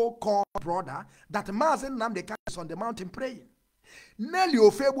one so-called brother that Mazi Nnamdi Kanu is on the mountain praying. Nelly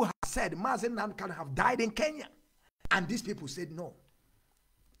Ofebu has said Mazi Nnamdi Kanu have died in Kenya. And these people said no.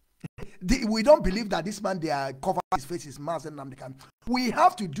 We don't believe that this man they are covering his face is Mazi Nnamdi Kanu. We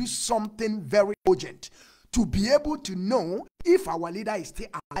have to do something very urgent to be able to know if our leader is still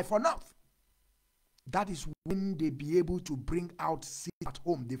alive or not. That is when they be able to bring out seat at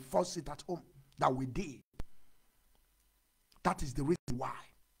home, the first seat at home that we did. That is the reason why.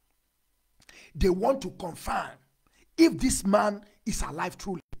 They want to confirm if this man is alive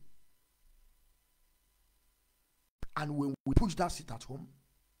truly. And when we push that seat at home,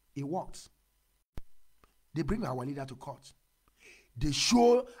 it works. They bring our leader to court. They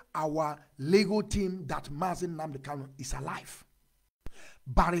show our legal team that Mazi Nnamdi Kanu is alive.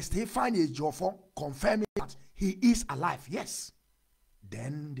 Barrister Ifeanyi Ejiofor confirming that he is alive. Yes.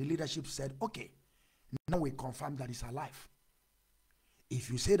 Then the leadership said, okay, now we confirm that he's alive. If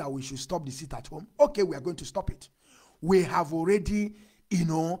you say that we should stop the sit at home, okay, we are going to stop it. We have already,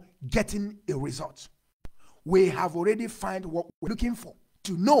 getting a result. We have already found what we're looking for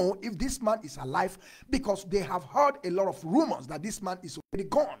to know if this man is alive, because they have heard a lot of rumors that this man is already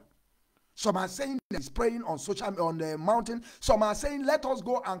gone. Some are saying he's praying on the mountain. Some are saying, let us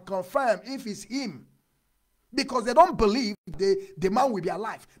go and confirm if it's him. Because they don't believe the man will be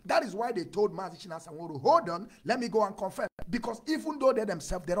alive. That is why they told Mazi Sanwo-Olu, hold on, let me go and confirm. Because even though they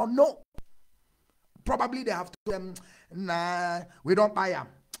themselves, they don't know. Probably they have to tell them, nah, we don't buy him.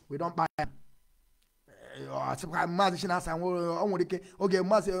 We don't buy him. Mazi Sanwo-Olu, okay,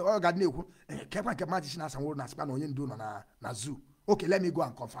 Mazi Sanwo-Olu na zoo. Okay, let me go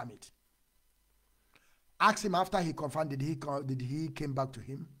and confirm it. Ask him after he confirmed, did he came back to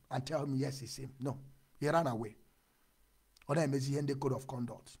him and tell him, yes, it's him? No, he ran away. Or then he had the code of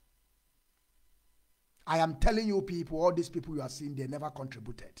conduct. I am telling you people, all these people you are seeing, they never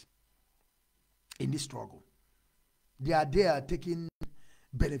contributed in this struggle. They are there taking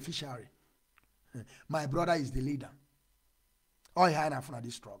beneficiary. My brother is the leader. All he had for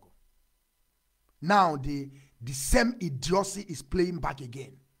this struggle. Now the same idiocy is playing back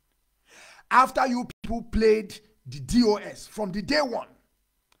again. After you people played the DOS from the day one,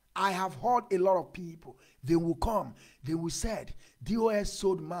 I have heard a lot of people. They will come. They will say, DOS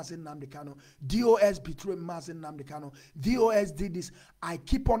sold Mazi Nnamdi Kanu. DOS betrayed Mazi Nnamdi Kanu. DOS did this. I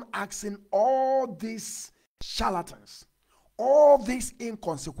keep on asking all these charlatans, all this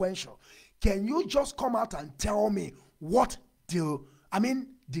inconsequential. Can you just come out and tell me what the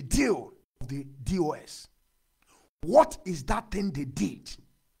deal of the DOS? What is that thing they did?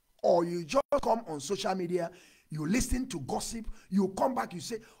 Or you just come on social media, you listen to gossip, you come back, you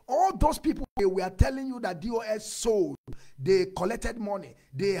say, all those people we are telling you that DOS sold, they collected money,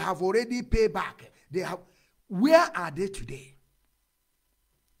 they have already paid back. Where are they today?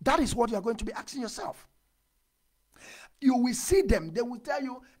 That is what you are going to be asking yourself. You will see them, they will tell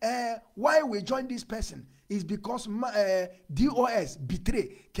you, why we join this person is because DOS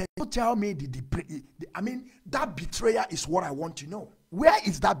betray. Can you tell me that betrayer is what I want to know. Where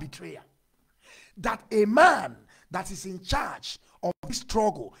is that betrayer? That a man that is in charge of this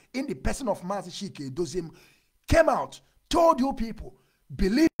struggle in the person of Mazi Chike Doziem came out, told you people,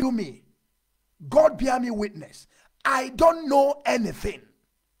 believe you me, God bear me witness, I don't know anything.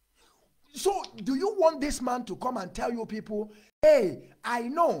 So do you want this man to come and tell you people, hey, I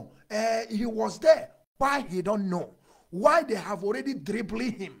know he was there. Why he don't know? Why they have already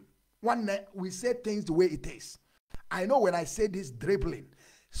dribbling him? One night we say things the way it is. I know when I say this dribbling,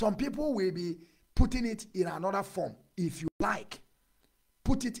 some people will be putting it in another form. If you like,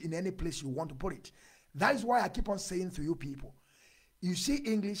 put it in any place you want to put it. That is why I keep on saying to you people, You see,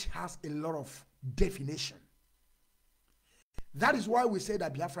 English has a lot of definition. That is why we say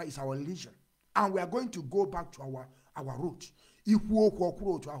that Biafra is our religion. And we are going to go back to our root. The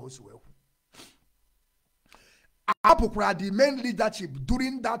main leadership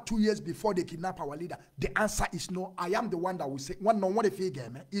during that 2 years before they kidnap our leader, the answer is no. I am the one that will say,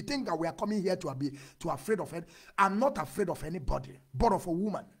 you think that we are coming here to afraid of it? I'm not afraid of anybody, but of a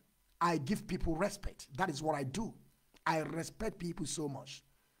woman. I give people respect. That is what I do. I respect people so much.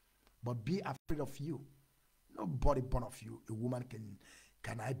 But be afraid of you. Nobody born of you, a woman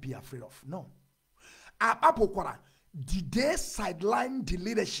can I be afraid of? No. Did they sideline the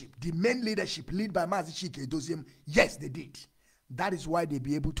leadership, the main leadership led by Mazi? Yes, they did. That is why they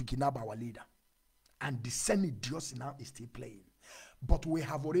be able to kidnap our leader. And the semi-dios now is still playing. But we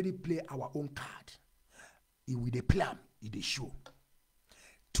have already played our own card. With a plan, it is show.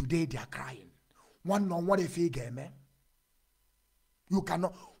 Today they are crying. One on what if you get, man? You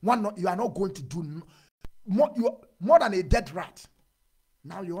cannot. You are not going to do more than a dead rat.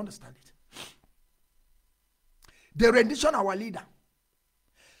 Now you understand it. The rendition our leader.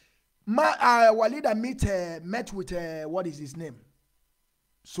 Our leader met with what is his name?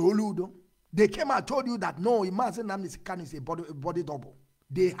 Soludo. They came and told you that no, Mazi Nnamdi is a body double.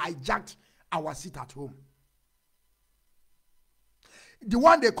 They hijacked our seat at home. The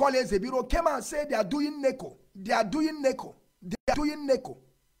one they call Ezebiro came and said they are doing neko. They are doing neko. They are doing neko.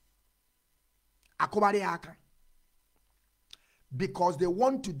 Because they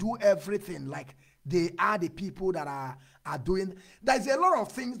want to do everything like they are the people that are doing. There's a lot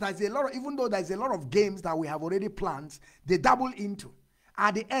of things, even though there's a lot of games that we have already planned, they double into.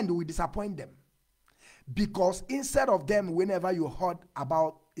 At the end, we disappoint them. Because instead of them, whenever you heard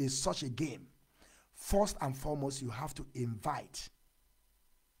about such a game, first and foremost, you have to invite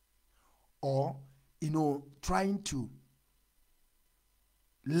or, trying to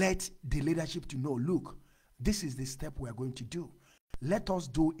let the leadership to know, look, this is the step we are going to do. Let us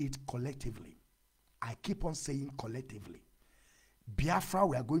do it collectively. I keep on saying collectively. Biafra,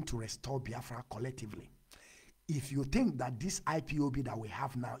 we are going to restore Biafra collectively. If you think that this IPOB that we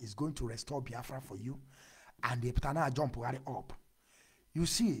have now is going to restore Biafra for you, and the Ptana jump up, you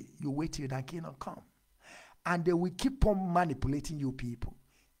see, you wait till that cannot come. And they will keep on manipulating you people,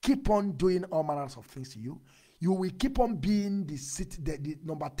 keep on doing all manners of things to you. You will keep on being the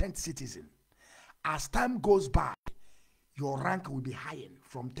number 10 citizen. As time goes by, your rank will be higher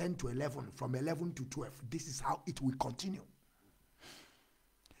from 10 to 11, from 11 to 12. This is how it will continue.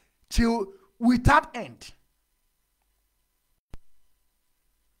 Till without end.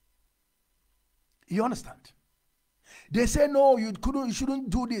 You understand? They say, no, you shouldn't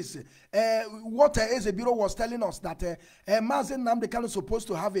do this. What Ezebiro was telling us that Mazi Nnamdi Kanu is supposed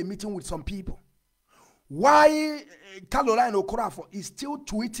to have a meeting with some people. Why Caroline Okorafo is still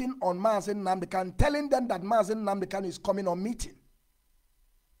tweeting on Mazi Nnamdi Kanu, telling them that Mazi Nnamdi Kanu is coming on meeting.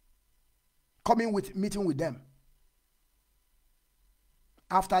 Meeting with them.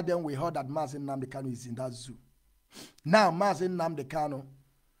 After then, we heard that Mazi Nnamdi Kanu is in that zoo. Now, Mazi Nnamdi Kanu,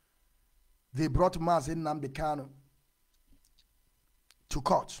 they brought Mazi Nnamdi Kanu to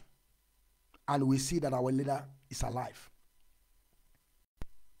court. And we see that our leader is alive.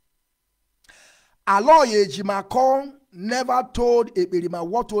 Aloy Ejimako never told Ekperima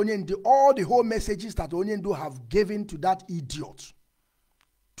what Onyendu, all the whole messages that Onyendu have given to that idiot,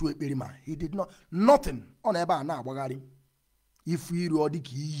 to Ekperima. He did not, nothing on Eba na Wagari. If we were the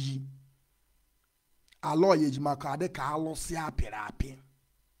key, Aloy Ejimako ade ka alosia perapi.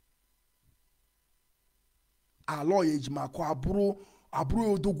 Aloy Ejimako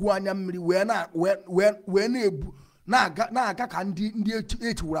aburu odogwu anya mmiri na aga ka ndị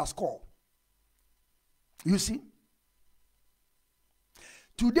etiwura score. You see?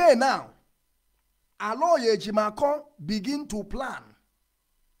 Today now, Aloy Ejimako begin to plan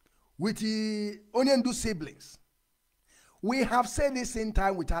with the Onyendu siblings. We have said this in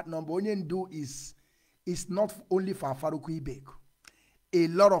time without number. Onyendu is not only for Faruku Ibek. A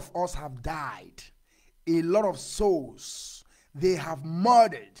lot of us have died. A lot of souls. They have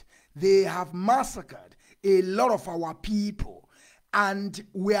murdered. They have massacred a lot of our people. And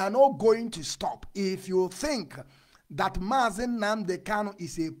we are not going to stop. If you think that Mazi Nnamdi Kanu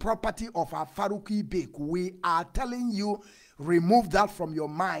is a property of Faruku Ibek, we are telling you, remove that from your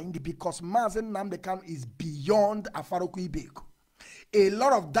mind, because Mazi Nnamdi Kanu is beyond Faruku Ibek. A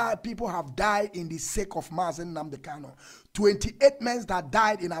lot of people have died in the sake of Mazi Nnamdi Kanu. 28 men that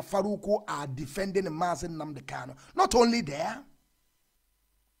died in Afaruku are defending Mazi Nnamdi Kanu. Not only there,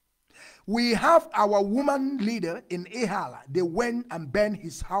 we have our woman leader in Ehala. They went and burned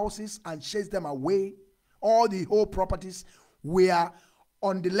his houses and chased them away. All the whole properties We are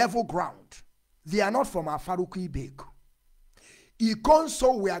on the level ground. They are not from Afaruku Ibek.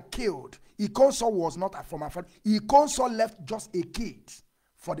 Ikonso were killed. Ikonso was not from Afaruku. Ikonso left just a kid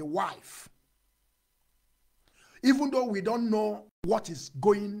for the wife. Even though we don't know what is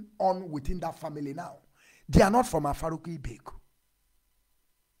going on within that family now, they are not from Afaruku Ibek.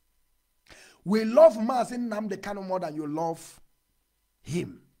 We love Mazi Nnamdi Kanu more than you love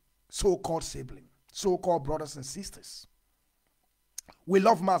him, so-called sibling, so-called brothers and sisters. We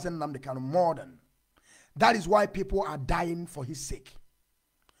love Mazi Nnamdi Kanu more than. That is why people are dying for his sake,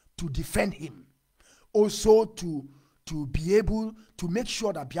 to defend him, also to be able to make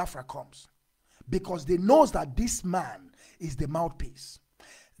sure that Biafra comes, because they know that this man is the mouthpiece.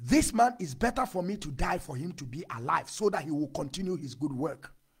 This man is better for me to die for him to be alive, so that he will continue his good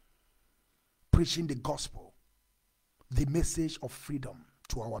work, preaching the gospel, the message of freedom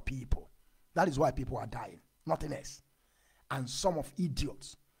to our people. That is why people are dying, nothing else. And some of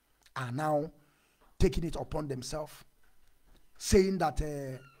idiots are now taking it upon themselves, saying that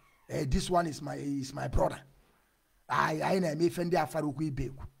this one is my brother. I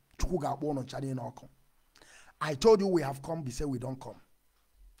told you we have come, they say we don't come.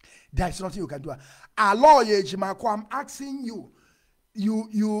 There is nothing you can do. Aloy Ejimako, I'm asking you, you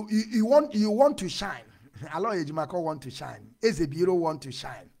want to shine. Aloy Ejimako want to shine. Ezebiro want to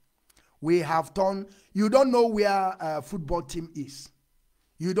shine. We have done. You don't know where a football team is.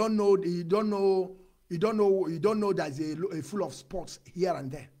 You don't know there's a full of sports here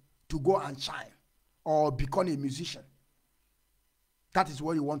and there to go and shine or become a musician. That is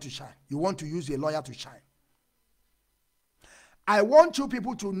where you want to shine. You want to use a lawyer to shine. I want you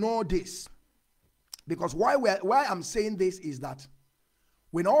people to know this, because why I'm saying this is that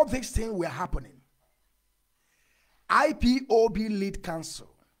when all these things were happening, IPOB lead counsel,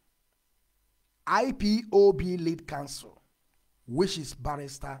 which is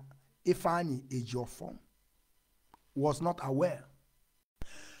Barrister Ifeanyi Ejiofor, was not aware.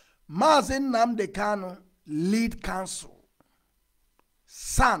 Mazi Nnamdi Kanu lead counsel,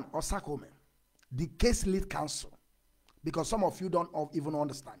 San Osakome, the case lead counsel, because some of you don't even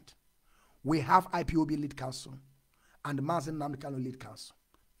understand. We have IPOB lead counsel and Mazi Nnamdi Kanu lead counsel.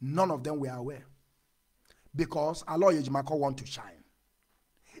 None of them were aware, because Aloy Ejimako want to shine.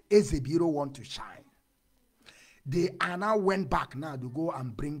 Ezebiro want to shine. They are now went back now to go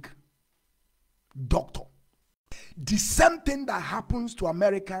and bring doctor. The same thing that happens to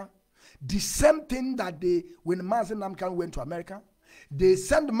America, the same thing that when Mazi Nnamdi Kanu went to America, they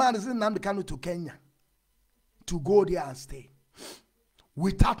sent Mazi Nnamdi Kanu to Kenya to go there and stay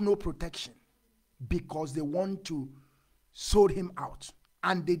without no protection, because they want to sort him out.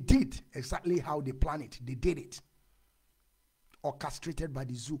 And they did exactly how they planned it. They did it. Orchestrated by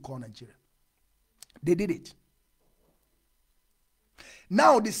the zoo called Nigeria. They did it.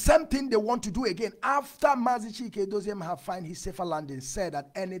 Now the same thing they want to do again. After Mazi Chike have find his safer landing, said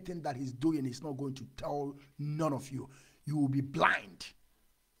that anything that he's doing is not going to tell none of you. You will be blind.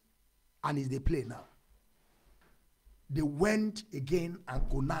 And it's the play now. They went again and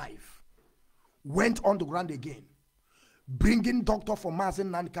connive. Went on the ground again. Bringing doctor for Mazi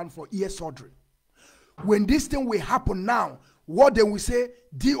Nnamdi Kanu for ear surgery. When this thing will happen now, what they will say,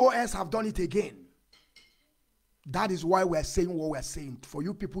 DOS have done it again. That is why we're saying what we're saying, for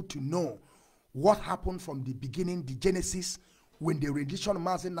you people to know what happened from the beginning, the genesis, when they rendition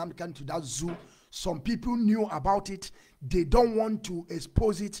Mazi Nnamdi Kanu to that zoo. Some people knew about it. They don't want to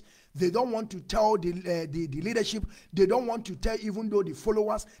expose it. They don't want to tell the leadership. They don't want to tell, even though the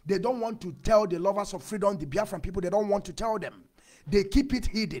followers, they don't want to tell the lovers of freedom, the Biafran people, they don't want to tell them. They keep it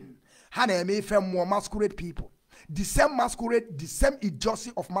hidden. More masquerade people. The same masquerade, the same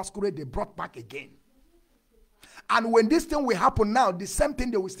idiocy of masquerade they brought back again. And when this thing will happen now, the same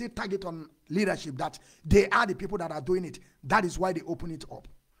thing they will still target on leadership, that they are the people that are doing it. That is why they open it up.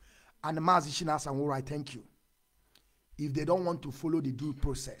 And the Mazi Shinas and all right, thank you. If they don't want to follow the due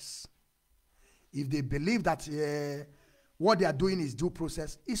process, if they believe that what they are doing is due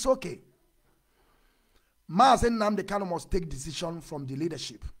process, it's okay. Mazi Nnamdi Kanu must take decision from the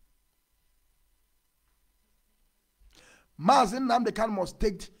leadership. Mazi Nnamdi Kanu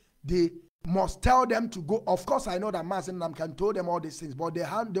must tell them to go. Of course, I know that Mazi Nnamdi Kanu told them all these things, but they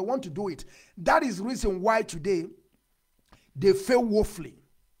want to do it. That is the reason why today they fail woefully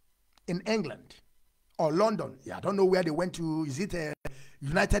in England or London. Yeah, I don't know where they went to. Is it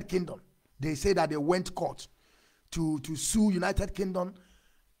United Kingdom? They say that they went court to sue United Kingdom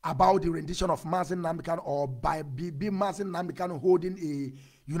about the rendition of Mazi Nnamdi Kanu, or by Mazi Nnamdi Kanu holding a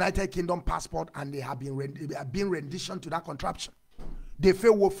United Kingdom passport, and they have been rendition to that contraption. They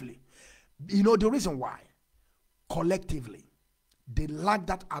fail woefully. You know the reason why? Collectively, They lack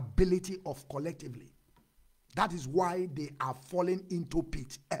that ability of collectively. That is why they are falling into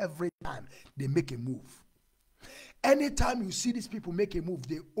pit every time they make a move. Anytime you see these people make a move,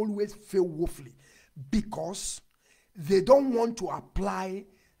 they always fail woefully because they don't want to apply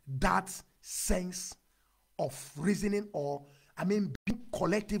that sense of reasoning or, being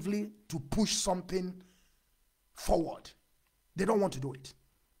collectively to push something forward. They don't want to do it.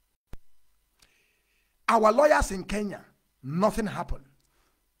 Our lawyers in Kenya, nothing happened.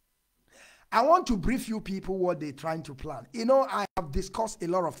 I want to brief you people what they're trying to plan. You know, I have discussed a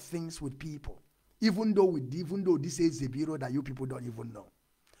lot of things with people, even though this is a bureau that you people don't even know.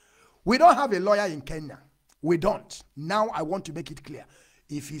 We don't have a lawyer in Kenya. We don't. Now I want to make it clear.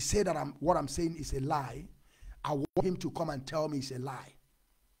 If he said that what I'm saying is a lie, I want him to come and tell me it's a lie.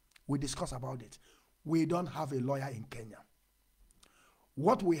 We discuss about it. We don't have a lawyer in Kenya.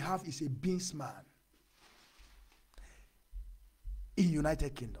 What we have is a beans man in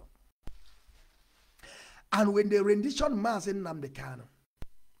United Kingdom. And when they rendition Mazi Nnamdi Kanu,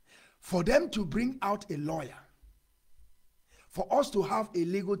 for them to bring out a lawyer, for us to have a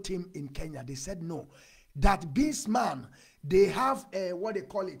legal team in Kenya, they said no. That beast man, they have a, what they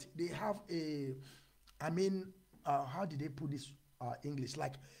call it, they have a, how did they put this English?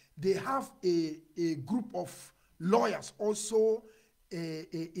 Like, they have a group of lawyers also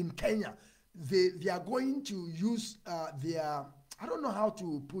in Kenya. They are going to use their, I don't know how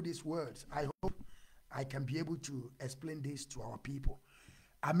to put these words. I hope I can be able to explain this to our people.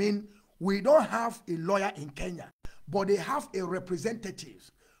 We don't have a lawyer in Kenya, but they have a representative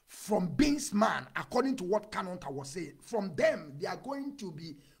from Beans Man, according to what Kanu was saying. From them, they are going to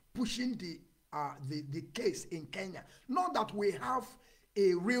be pushing the case in Kenya. Not that we have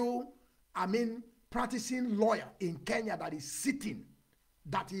a real, practicing lawyer in Kenya that is sitting,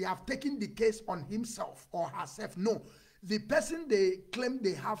 that he have taken the case on himself or herself. No, the person they claim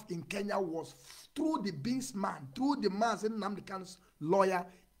they have in Kenya was through the Beans Man, through the Mazi Nnamdi Kanu's lawyer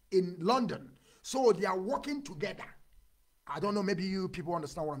in London. So they are working together. I don't know, maybe you people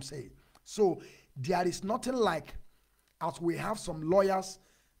understand what I'm saying. So there is nothing like, as we have some lawyers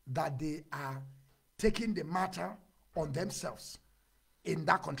that they are taking the matter on themselves in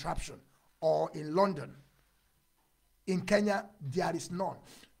that contraption or in London. In Kenya, there is none.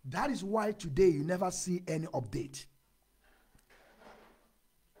 That is why today you never see any update.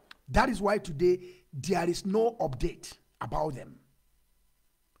 That is why today there is no update about them.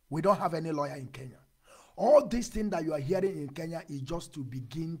 We don't have any lawyer in Kenya. All these things that you are hearing in Kenya is just to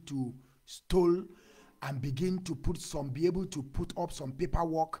begin to stall and begin to be able to put up some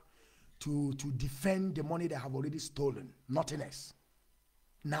paperwork to defend the money they have already stolen. Nothing else.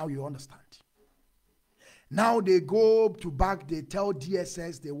 Now you understand. Now they go to back, they tell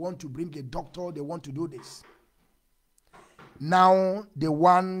DSS they want to bring a doctor, they want to do this. Now the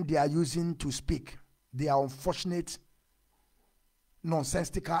one they are using to speak, they are unfortunate,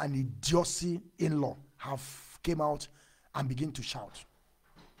 nonsensical and idiocy in-law have came out and begin to shout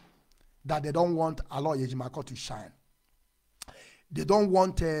that they don't want Aloy Ejimako to shine. They don't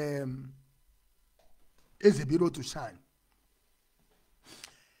want Ezebiro to shine.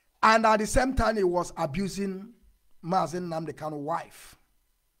 And at the same time, he was abusing Mazi Nnamdi Kanu's wife.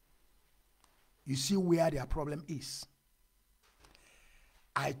 You see where their problem is.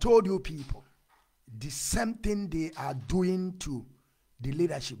 I told you people, the same thing they are doing to the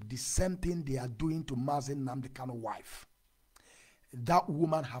leadership, the same thing they are doing to Mazi Nnamdi Kanu's wife. That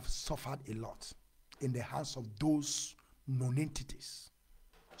woman have suffered a lot in the hands of those non-entities,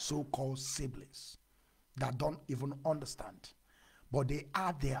 so-called siblings, that don't even understand. But they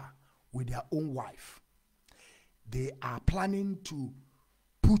are there with their own wife. They are planning to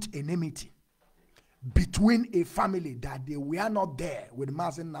put enmity between a family that they were not there with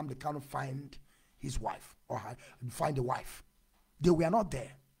Mazi Nnamdi Kanu find his wife or find the wife. They were not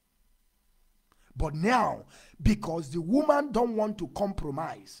there. But now, because the woman don't want to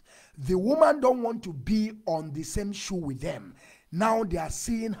compromise, the woman don't want to be on the same shoe with them, now they are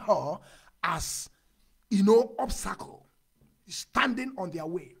seeing her as, obstacle, standing on their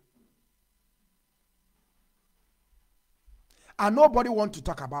way. And nobody want to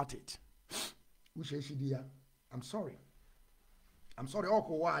talk about it. I'm sorry. I'm sorry.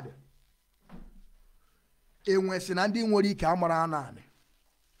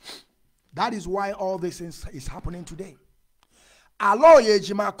 That is why all this is happening today. Aloy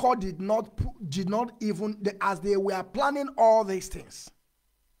Ejimako did not even, as they were planning all these things,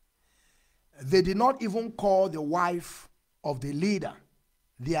 they did not even call the wife of the leader.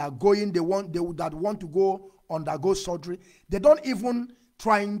 They are going, that want to go undergo surgery. They don't even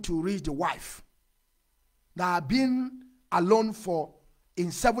trying to reach the wife. They are being alone for,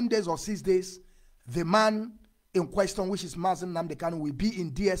 in 7 days or 6 days, the man in question, which is Mazi Nnamdi Kanu, will be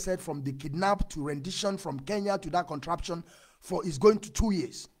in DSZ from the kidnap to rendition from Kenya to that contraption for, is going to 2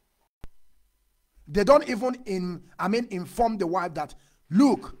 years. They don't even inform the wife that,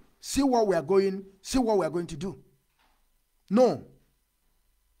 look, see what we are going to do. No.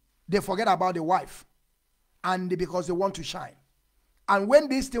 They forget about the wife. And because they want to shine. And when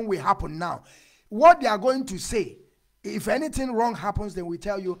this thing will happen now, what they are going to say, if anything wrong happens, then we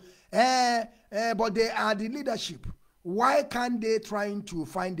tell you, but they are the leadership. Why can't they trying to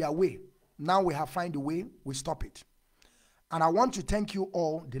find their way? Now we have found a way, we stop it. And I want to thank you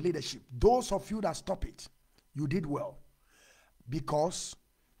all, the leadership. Those of you that stop it, you did well. Because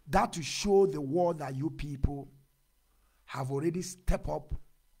that to show the world that you people have already stepped up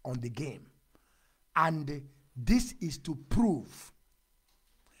on the game. And this is to prove,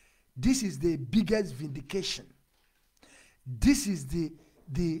 this is the biggest vindication. This is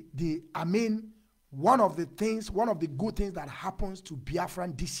one of the good things that happens to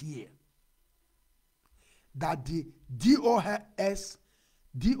Biafran this year. That the DOS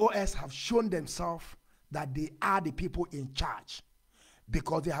have shown themselves that they are the people in charge.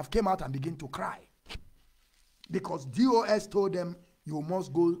 Because they have came out and begin to cry. Because DOS told them, you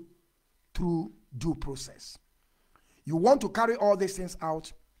must go through due process. You want to carry all these things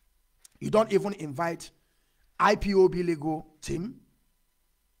out, you don't even invite IPOB legal team,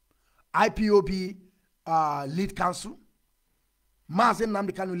 IPOB lead counsel, Mazi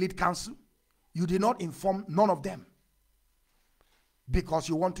Nnamdi Kanu lead counsel. You did not inform none of them because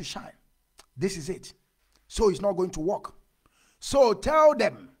you want to shine. This is it. So it's not going to work. So tell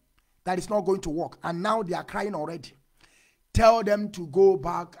them that it's not going to work. And now they are crying already. Tell them to go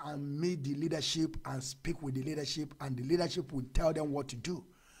back and meet the leadership and speak with the leadership, and the leadership will tell them what to do.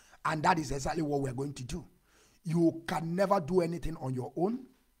 And that is exactly what we're going to do. You can never do anything on your own,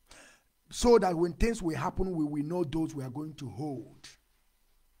 so that when things will happen, we will know those we are going to hold.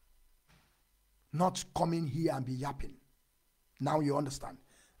 Not coming here and be yapping. Now you understand.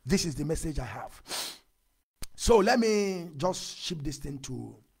 This is the message I have. So let me just ship this thing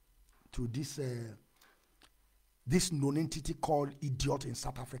to this non-entity called idiot in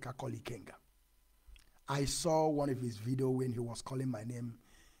South Africa called Ikenga. I saw one of his videos when he was calling my name,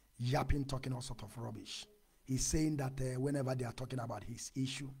 yapping, talking all sort of rubbish. He's saying that whenever they are talking about his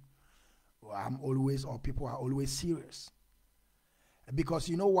issue, people are always serious. Because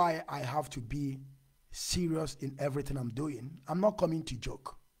you know why I have to be serious in everything I'm doing? I'm not coming to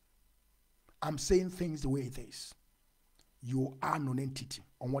joke. I'm saying things the way it is. You are non-entity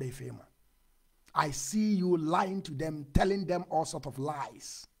on what FM. I see you lying to them, telling them all sort of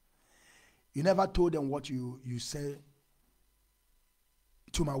lies. You never told them what you say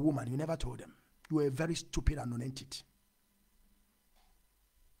to my woman. You never told them. You were a very stupid and non-entity.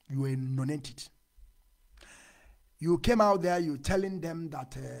 You were a non-entity. You came out there, you telling them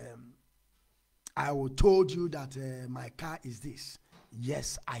that I told you that my car is this.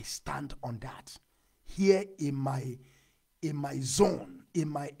 Yes, I stand on that. Here in my zone, in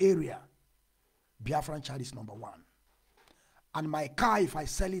my area, Biafran child is number one. And my car, if I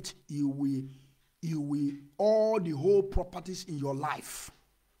sell it, you will all the whole properties in your life,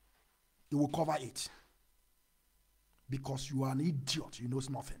 it will cover it. Because you are an idiot, you knows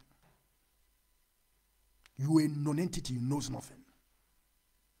nothing. You are a non-entity, you knows nothing.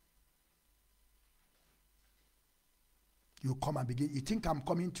 You come and begin. You think I'm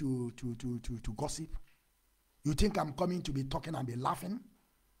coming to gossip? You think I'm coming to be talking and be laughing?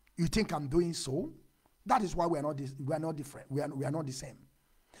 You think I'm doing so? That is why we are not different. We are not the same.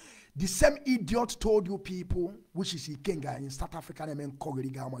 The same idiot told you people, which is Ikenga in South Africa,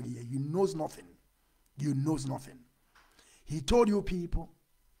 you knows nothing. You knows nothing. He told you people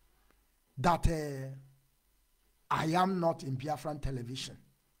that I am not in Biafran television.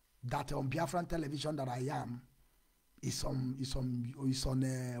 That on Biafran television that I am is on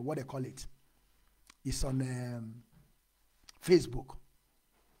what they call it. It's on Facebook.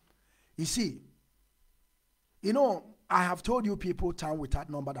 You see, you know, I have told you people time with that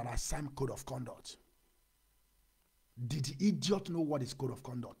number that I signed code of conduct. Did the idiot know what is code of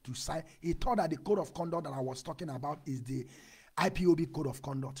conduct? To sign, he thought that the code of conduct that I was talking about is the IPOB code of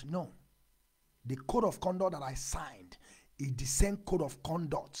conduct. No. The code of conduct that I signed is the same code of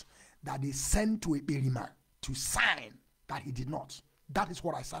conduct that they sent to a Berima to sign that he did not. That is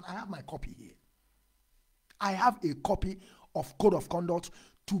what I signed. I have my copy here. I have a copy of code of conduct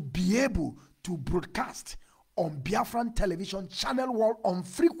to be able to broadcast on Biafran television channel wall on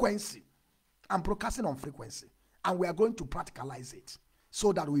frequency. I'm broadcasting on frequency. And we are going to practicalize it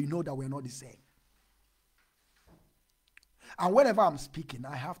so that we know that we're not the same. And whenever I'm speaking,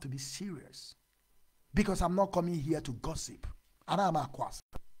 I have to be serious. Because I'm not coming here to gossip. And I'm a quas.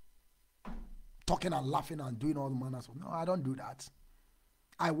 Talking and laughing and doing all the manners. No, I don't do that.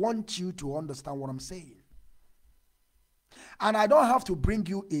 I want you to understand what I'm saying. And I don't have to bring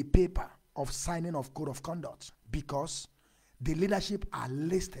you a paper of signing of code of conduct because the leadership are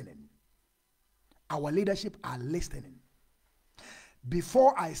listening. Our leadership are listening.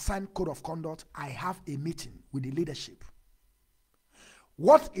 Before I sign code of conduct, I have a meeting with the leadership.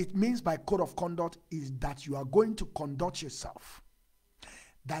 What it means by code of conduct is that you are going to conduct yourself.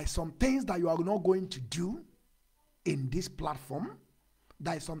 There are some things that you are not going to do in this platform.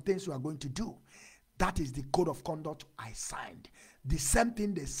 There are some things you are going to do. That is the code of conduct I signed. The same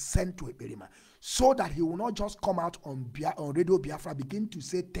thing they sent to Eperima. So that he will not just come out on Radio Biafra, begin to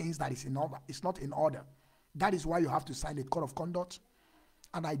say things that is in order. It's not in order. That is why you have to sign a code of conduct.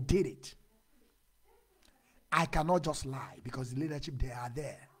 And I did it. I cannot just lie because the leadership, they are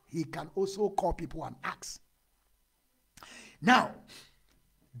there. He can also call people and ask. Now,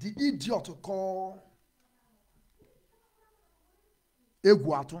 the idiot to call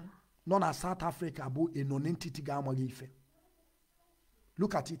Eguato, known as South Africa, about a non-entity Gamalife.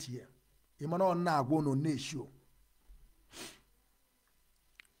 Look at it here.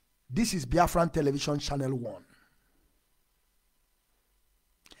 This is Biafran Television Channel 1.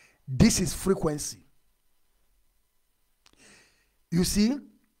 This is frequency. You see,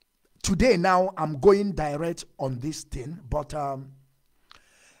 today now I'm going direct on this thing, but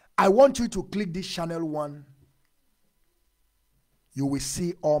I want you to click this channel 1. You will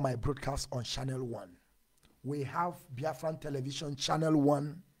see all my broadcasts on channel 1. We have Biafran Television Channel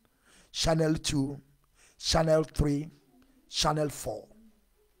 1, Channel 2, Channel 3, Channel 4.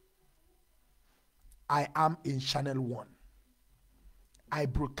 I am in Channel 1. I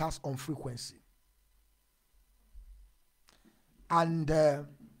broadcast on frequency. And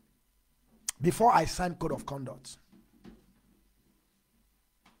before I signed code of conduct,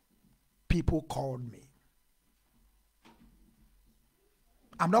 people called me.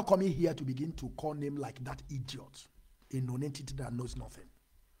 I'm not coming here to begin to call name like that idiot, a non-entity that knows nothing.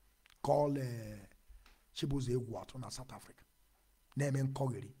 Call Chibuze Eguato na South Africa. Name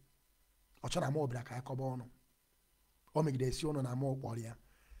Kogeri. Ochana mo braka yakobo no. O megidesi ono na mo kporia.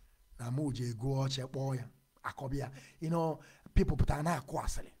 Na mo je go oche kpoya. Akobia. You know, people put an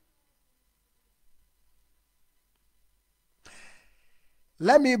akwasele.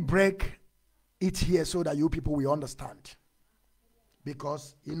 Let me break it here so that you people will understand.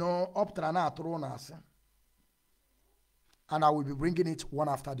 Because, you know, up to us, and I will be bringing it one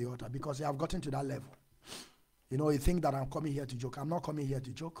after the other because I have gotten to that level. You know, you think that I'm coming here to joke. I'm not coming here to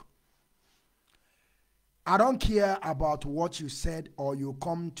joke. I don't care about what you said or you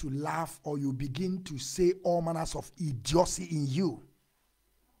come to laugh or you begin to say all manners of idiocy in you.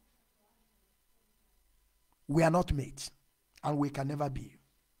 We are not mates and we can never be.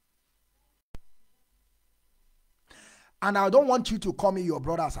 And I don't want you to call me your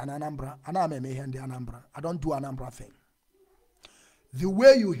brothers an Anambra. And I'm a Mehen the Anambra. I don't do Anambra thing. The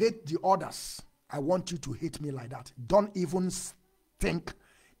way you hate the others, I want you to hate me like that. Don't even think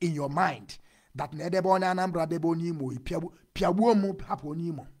in your mind that Nedebo Anambra debo nimo piabuomu hapo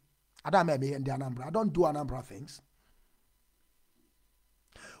nimo. I don't Mehen the Anambra. I don't do Anambra things.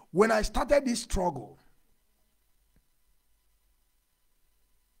 When I started this struggle,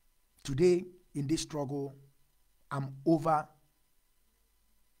 today in this struggle, I'm over.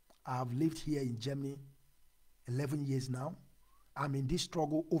 I've lived here in Germany 11 years now. I'm in this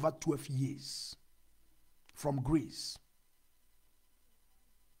struggle over 12 years from Greece.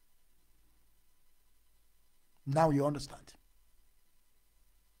 Now you understand.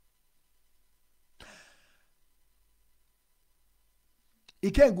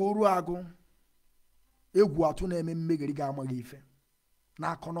 Ike guru agu egwu atu na eme mmegeri ga amaghị ife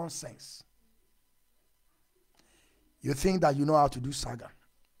na nonsense. You think that you know how to do saga.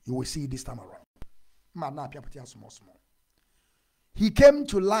 You will see it this time around. He came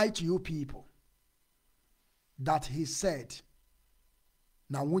to lie to you people that he said,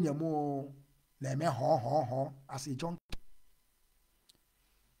 "Na wunye mo leme ho as a junk."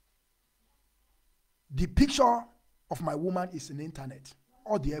 The picture of my woman is in the internet,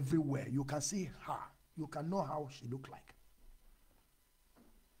 all the everywhere. You can see her. You can know how she look like.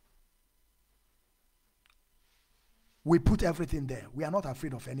 We put everything there. We are not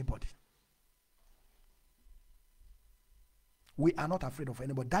afraid of anybody. We are not afraid of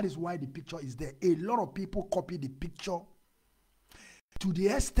anybody. That is why the picture is there. A lot of people copy the picture to the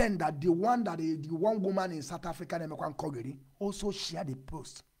extent that the one woman in South Africa, also shared the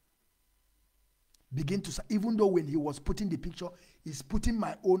post. begin to, even though when he was putting the picture, he's putting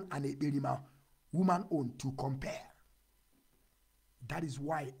my own and a woman own to compare. That is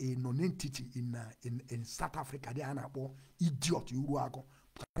why a non-entity in South Africa, they are not idiot. You are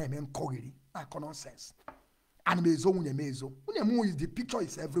going nonsense. And the picture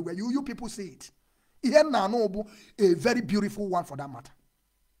is everywhere. You people see it. Here now, a very beautiful one for that matter.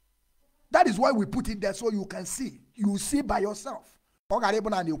 That is why we put it there so you can see. You see by yourself. South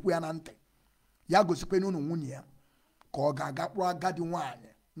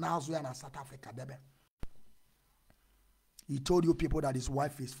Africa. He told you people that his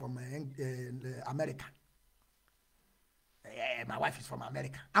wife is from America. My wife is from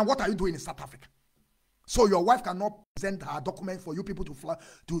America. And what are you doing in South Africa? So your wife cannot present her document for you people to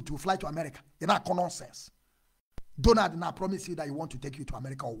fly to America. It's not nonsense. Donald now promise you that he want to take you to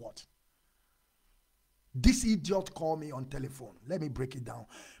America or what? This idiot called me on telephone. Let me break it down.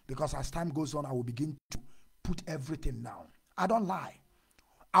 Because as time goes on, I will begin to put everything down. I don't lie.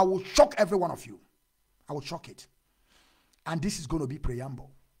 I will shock every one of you. I will shock it. And this is going to be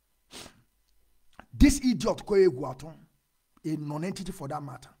preamble. This idiot, a non-entity for that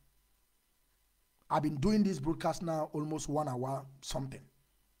matter. I've been doing this broadcast now almost 1 hour something.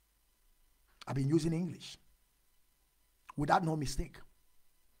 I've been using English. Without no mistake.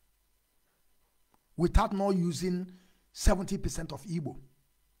 Without not using 70% of Igbo.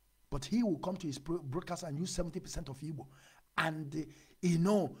 But he will come to his broadcast and use 70% of Igbo. And,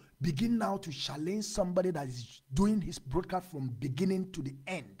 begin now to challenge somebody that is doing his broadcast from beginning to the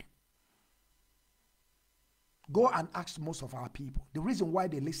end. Go and ask most of our people. The reason why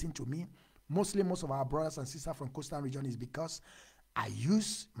they listen to me, mostly most of our brothers and sisters from coastal region, is because I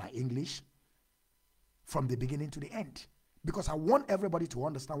use my English from the beginning to the end. Because I want everybody to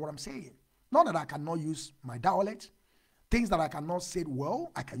understand what I'm saying. Not that I cannot use my dialect. Things that I cannot say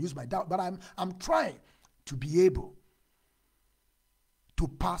well, I can use my dialect. But I'm trying to be able to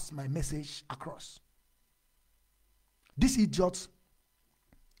pass my message across. This idiot,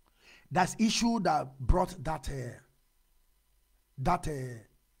 that's issue that brought that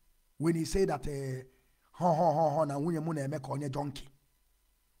when he said that na wunye mu na eme ka onye donkey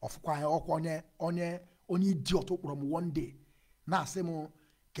of kwa onye idiot from one day na ase mu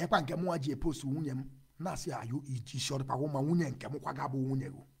ke kwa nke mu aje post wunye m na ase ayu ishort pa wo ma wunye nke mu kwa ga bo wunye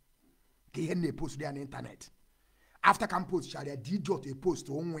go ke ihe na post there on internet. After can post, shall I did a post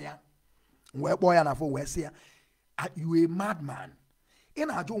on where boy and I for where say you a madman. In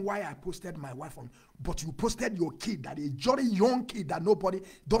I don't know why I posted my wife on, but you posted your kid, that a jolly young kid that nobody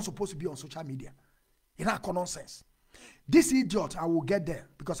don't supposed to be on social media. In that nonsense. This idiot, I will get there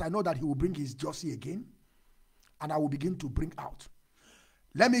because I know that he will bring his jersey again, and I will begin to bring out.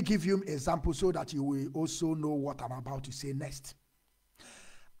 Let me give you an example so that you will also know what I'm about to say next.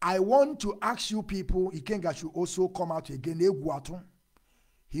 I want to ask you people, Ikenga should also come out again.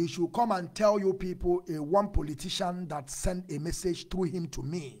 He should come and tell you people, one politician that sent a message through him to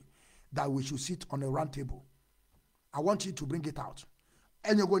me that we should sit on a round table. I want you to bring it out.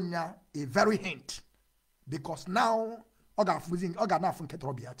 And you're going to a very hint. Because now,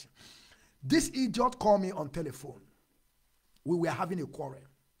 this idiot called me on telephone. We were having a quarrel.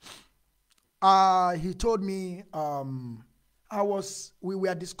 He told me, we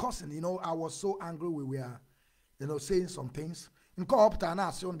were discussing, I was so angry, we were, saying some things. Because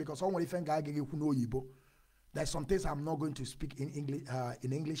there's some things I'm not going to speak in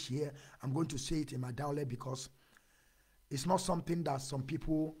English here. I'm going to say it in my dialect because it's not something that some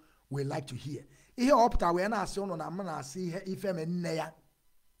people will like to hear. It's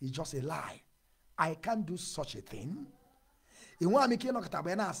just a lie. I can't do such a thing.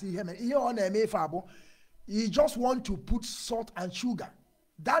 He just want to put salt and sugar.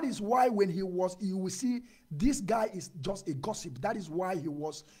 That is why when you will see this guy is just a gossip. That is why he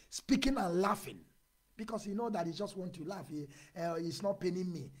was speaking and laughing. Because he know that he just want to laugh. He's not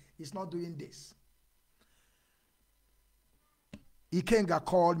paying me. He's not doing this. Ikenga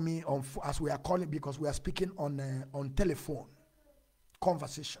called me as we are calling because we are speaking on telephone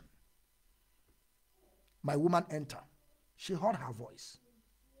conversation. My woman entered. She heard her voice.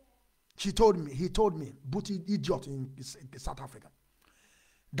 He told me, booty idiot in South Africa,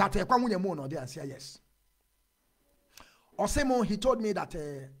 that there and say yes. Osemo, he told me that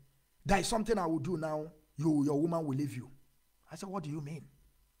there is something I will do now. Your woman will leave you. I said, what do you mean?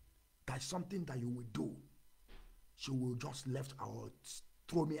 There is something that you will do. She will just left or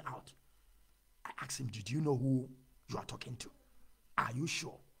throw me out. I asked him, did you know who you are talking to? Are you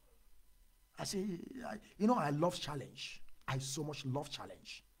sure? I said, I love challenge. I so much love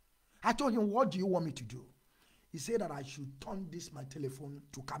challenge. I told him, what do you want me to do? He said that I should turn my telephone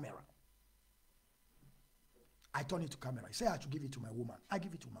to camera. I turn it to camera. He said, I should give it to my woman. I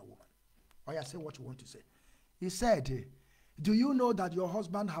give it to my woman. Oh, yeah, say what you want to say. He said, do you know that your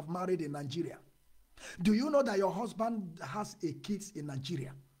husband have married in Nigeria? Do you know that your husband has a kids in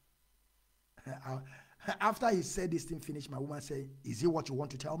Nigeria? After he said this thing finished, my woman said, is it what you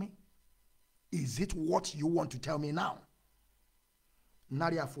want to tell me? Is it what you want to tell me now?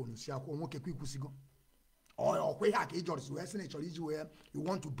 Naria phone, you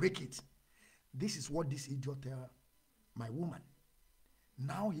want to break it. This is what this idiot tell my woman.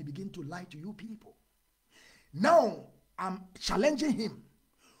 Now he begin to lie to you people. Now I'm challenging him.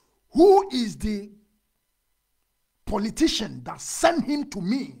 Who is the politician that sent him to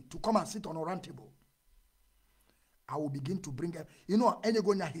me to come and sit on a round table? I will begin to bring up, you know, any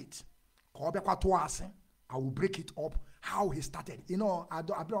going to hit. I will break it up how he started. You know,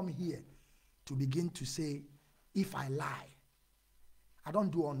 I'm here to begin to say, if I lie, I don't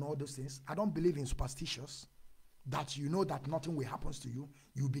do on all those things. I don't believe in superstitious, that you know that nothing will happen to you.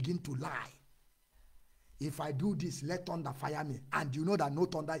 You begin to lie. If I do this, let thunder fire me. And you know that no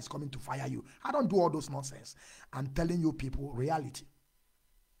thunder is coming to fire you. I don't do all those nonsense. I'm telling you people reality.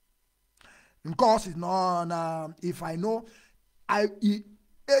 Because it's not, if I know,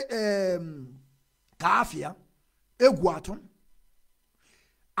 Kafia, Eguaton,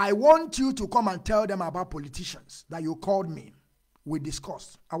 I want you to come and tell them about politicians that you called me. We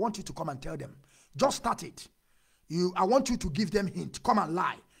discussed. I want you to come and tell them. Just start it. I want you to give them hint. Come and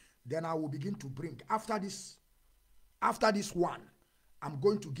lie. Then I will begin to bring. After this one, I'm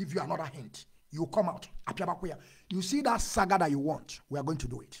going to give you another hint. You come out. You see that saga that you want. We are going to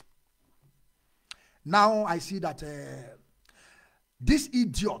do it. Now I see that this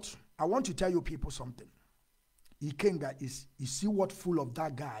idiot, I want to tell you people something. Ikenga is, you see what full of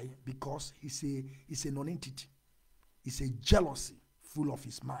that guy, because he's a non-entity. It's a jealousy full of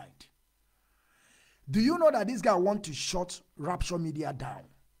his mind. Do you know that this guy wants to shut Rapture Media down?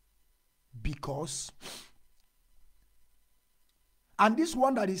 Because, and this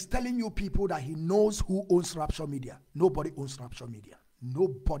one that is telling you people that he knows who owns Rapture Media. Nobody owns Rapture Media.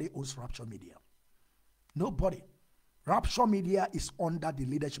 Nobody owns Rapture Media. Nobody. Rapture Media is under the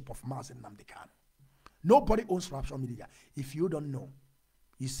leadership of Mazi and Nnamdi. Nobody owns Rapture Media. If you don't know,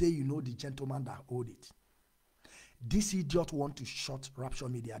 you say you know the gentleman that owns it. This idiot wants to shut Rapture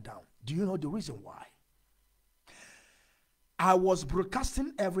Media down. Do you know the reason why? I was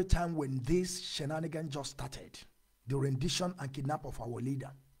broadcasting every time when this shenanigan just started, the rendition and kidnap of our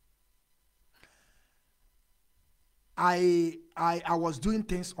leader. I was doing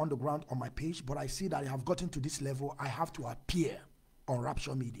things on the ground on my page, but I see that I have gotten to this level. I have to appear on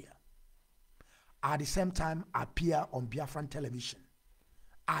Rapture Media. At the same time, appear on Biafran television.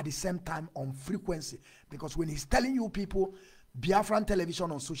 At the same time, on frequency. Because when he's telling you people, Biafran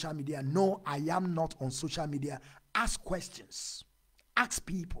television on social media, no, I am not on social media. Ask questions. Ask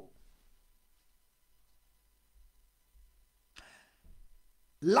people.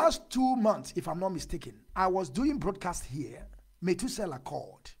 Last 2 months, if I'm not mistaken, I was doing broadcast here. Methuselah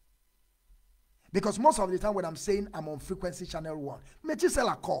called. Because most of the time when I'm saying I'm on frequency channel 1,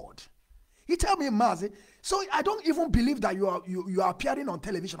 Methuselah called. He tell me, Mazi, so I don't even believe that you are appearing on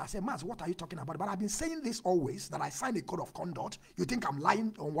television. I said, Mazi, what are you talking about? But I've been saying this always, that I signed a code of conduct. You think I'm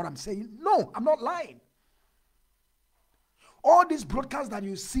lying on what I'm saying? No, I'm not lying. All these broadcasts that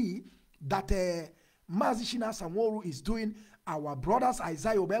you see that Mazi Shina Sanworu is doing, our brothers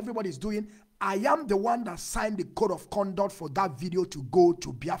Isaiah, everybody is doing, I am the one that signed the code of conduct for that video to go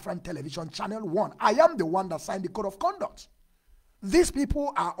to Biafran television channel 1. I am the one that signed the code of conduct. These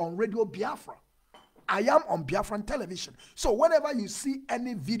people are on Radio Biafra. I am on Biafran television. So whenever you see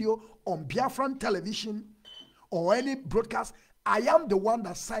any video on Biafran television or any broadcast, I am the one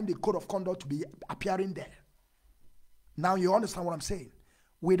that signed the code of conduct to be appearing there. Now you understand what I'm saying?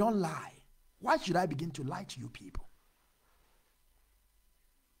 We don't lie. Why should I begin to lie to you people?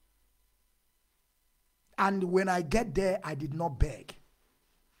 And when I get there, I did not beg.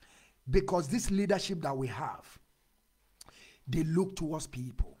 Because this leadership that we have, they look towards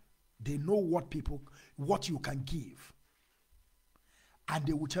people. They know what you can give. And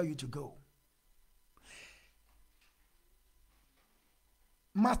they will tell you to go.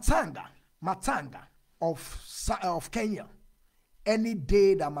 Matanga of Kenya, any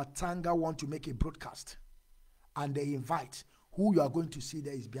day that Matanga want to make a broadcast and they invite, who you are going to see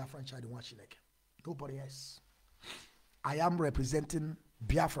there is Biafran Child Nwachineke. Nobody else. I am representing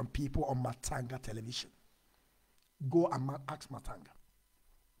Biafran people on Matanga television. Go and ask Matanga.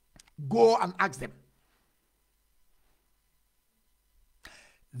 Go and ask them.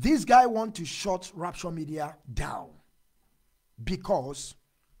 This guy wants to shut Rapture Media down because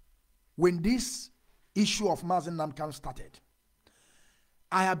when this issue of Mazi Nnamdi started.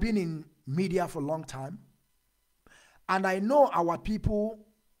 I have been in media for a long time, and I know our people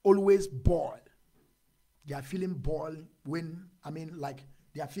always boil. They are feeling boiled when, like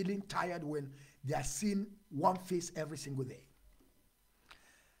they are feeling tired when they are seeing one face every single day.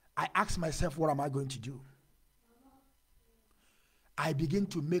 I ask myself, what am I going to do? I begin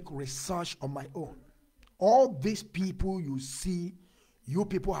to make research on my own. All these people you see, you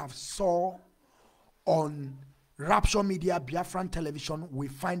people have saw on Rapture Media, Biafran television, we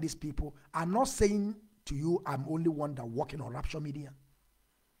find these people. I'm not saying to you I'm only one that working on Rapture Media.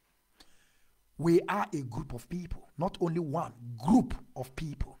 We are a group of people, not only one group of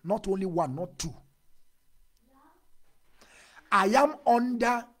people, not only one, not two. I am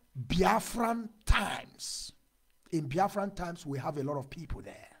under Biafran Times. In Biafran Times, we have a lot of people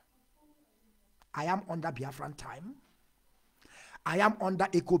there. I am under Biafran Time. I am under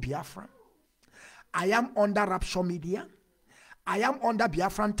Echo Biafra. I am under Rapture Media. I am under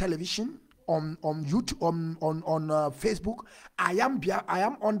Biafran Television on YouTube, on Facebook. I am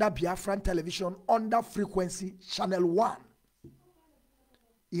under Biafran Television under Frequency Channel 1.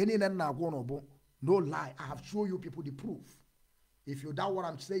 No lie, I have shown you people the proof. If you doubt what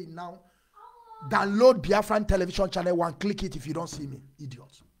I'm saying now, download Biafran Television Channel 1, click it if you don't see me,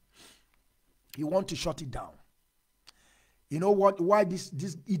 idiots. You want to shut it down. You know what? Why this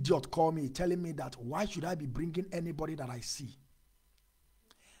idiot called me, telling me that why should I be bringing anybody that I see?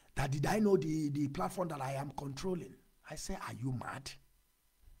 That did I know the platform that I am controlling? I say, are you mad?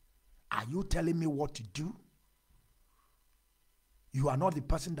 Are you telling me what to do? You are not the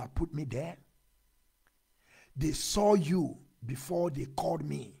person that put me there. They saw you before they called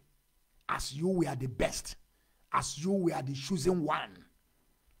me as you were the best, as you were the chosen one.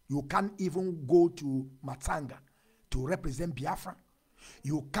 You can't even go to Matanga to represent Biafra.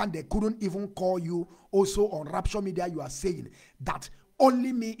 You can't, they couldn't even call you. Also on Rapture Media, you are saying that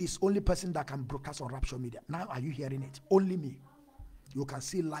only me is only person that can broadcast on Rapture Media. Now are you hearing it? Only me. You can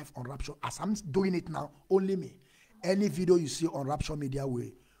see live on Rapture. As I'm doing it now, only me. Any video you see on Rapture Media,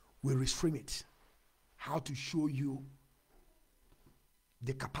 we restream it. How to show you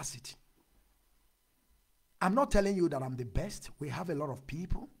the capacity. I'm not telling you that I'm the best. We have a lot of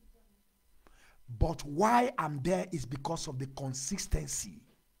people. But why I'm there is because of the consistency.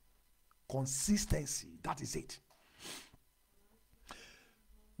 Consistency, that is it.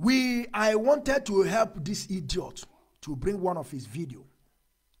 I wanted to help this idiot to bring one of his video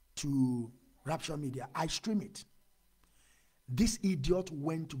to Rapture Media. I stream it. This idiot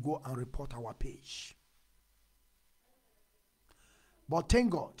went to go and report our page. But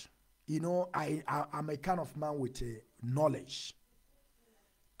thank God, you know, I'm a kind of man with knowledge.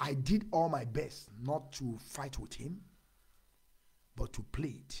 I did all my best not to fight with him, but to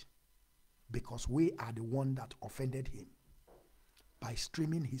plead, because we are the one that offended him by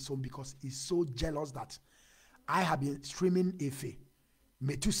streaming his own, because he's so jealous that I have been streaming Efe,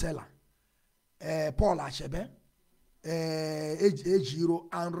 Metusela, Paul Achebe, Ejiro,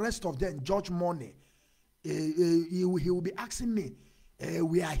 and rest of them, George Money. He will be asking me,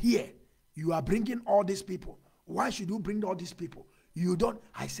 we are here. You are bringing all these people. Why should you bring all these people? You don't.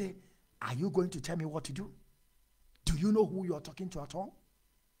 I say, are you going to tell me what to do? Do you know who you are talking to at all?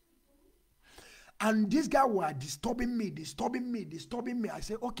 And this guy was disturbing me. I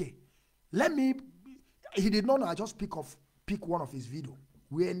say, okay, let me. He did not know. I just pick one of his video.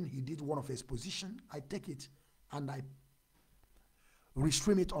 When he did one of his position, I take it and I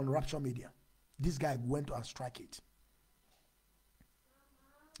restream it on Rapture Media. This guy went to strike it.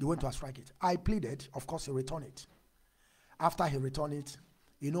 He went to strike it. I pleaded. Of course, he returned it. After he returned it,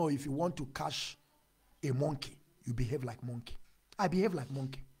 you know, if you want to catch a monkey, you behave like monkey. I behave like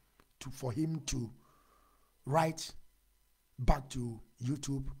monkey for him to write back to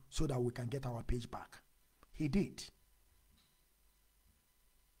YouTube so that we can get our page back. He did.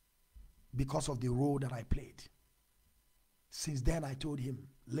 Because of the role that I played. Since then, I told him,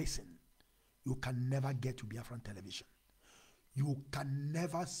 listen, you can never get to Biafran television. You can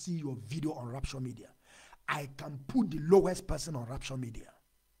never see your video on Rapture Media. I can put the lowest person on Rapture Media.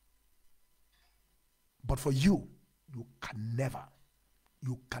 But for you, you can never.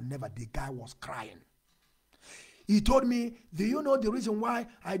 The guy was crying. He told me, do you know the reason why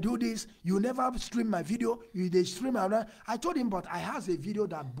I do this? You never stream my video. They stream my. I told him, but I have a video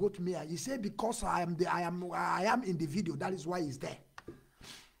that brought me. He said, because I am in the video. That is why he's there.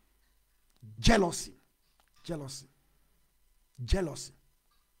 Jealousy.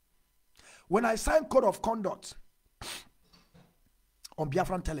 When I signed code of conduct on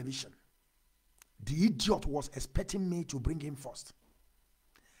Biafran television, the idiot was expecting me to bring him first.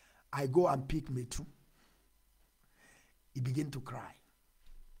 I go and pick Metu. he began to cry.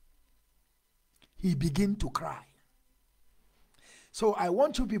 He began to cry. So I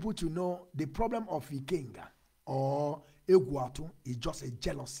want you people to know the problem of Ikenga or Eguatu is just a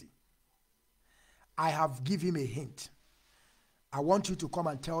jealousy. I have given him a hint. I want you to come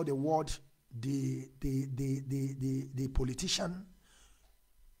and tell the world the politician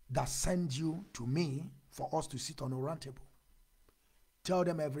that sent you to me for us to sit on a round table. Tell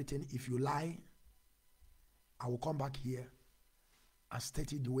them everything. If you lie, I will come back here and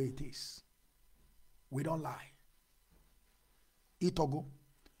state it the way it is. We don't lie. Itogo.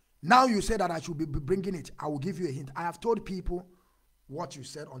 Now you say that I should be bringing it. I will give you a hint. I have told people what you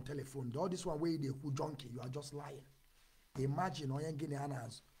said on telephone. All this one way they who junkie, you are just lying. Imagine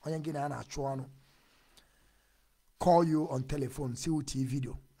call you on telephone, see what TV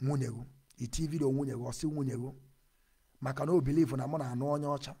video, munego, a TV video munego, see munego. Makano believe when I'm on a no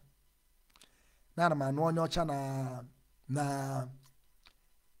nyocha. Na ma no nyocha na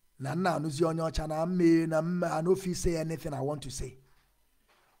nuzi nyocha na me na I no fit say anything I want to say.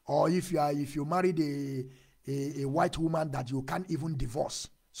 Or if you married a white woman that you can't even divorce,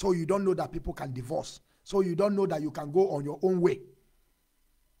 so you don't know that people can divorce, so you don't know that you can go on your own way.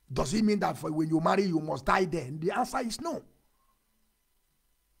 Does it mean that for when you marry you must die there? And the answer is no.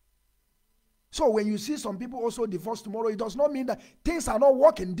 So when you see some people also divorce tomorrow, it does not mean that things are not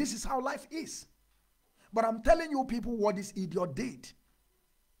working. This is how life is. But I'm telling you people what this idiot did.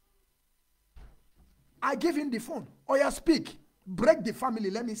 I gave him the phone. Oh yeah, speak. Break the family.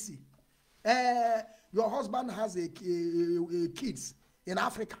 Let me see. Your husband has a kids in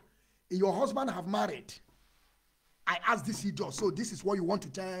Africa. Your husband have married. I asked this idiot, so this is what you want to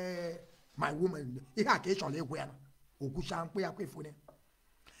tell my woman.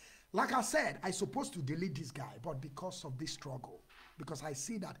 Like I said, I'm supposed to delete this guy, but because of this struggle, because I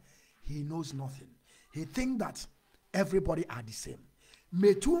see that he knows nothing. He thinks that everybody are the same.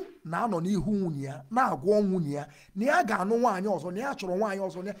 Metu na no ni hunya na agwo hunya ni aga no nwanye ozo ni achoro nwanye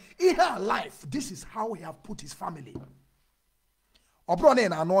ozo ni ihe life. This is how he have put his family. Obro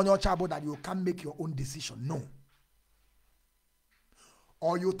na no onye ocha about that you can make your own decision. No.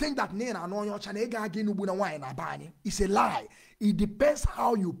 Or you think that na no onye ocha na ega agi nubu na nwanye na banye. It's a lie. It depends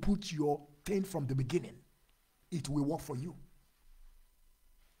how you put your thing from the beginning. It will work for you.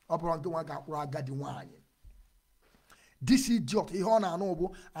 Obro ndo waga agadi nwanye. This idiot, he on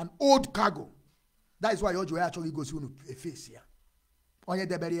an old cargo. That is why you actually goes to a face here. Onye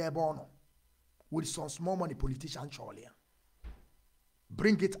deberi ebono with some small money politician surely.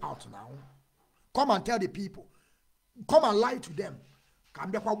 Bring it out now. Come and tell the people. Come and lie to them. Come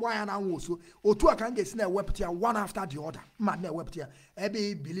back why and also. Otu can get in a webtier one after the other. Man, webtier.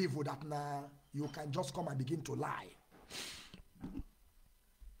 Every believe that now you can just come and begin to lie.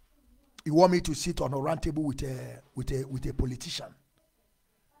 You want me to sit on a round table with a politician?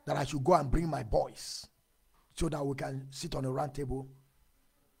 That I should go and bring my boys so that we can sit on a round table.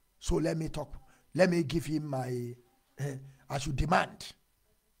 So let me talk. Let me give him my. I should demand.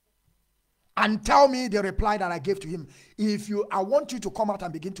 And tell me the reply that I gave to him. I want you to come out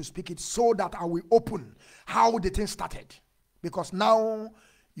and begin to speak it so that I will open how the thing started. Because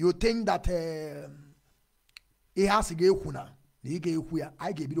you think that he has to get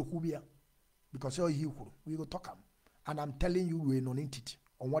I gave you the because we will talk him. And I'm telling you, we're non entity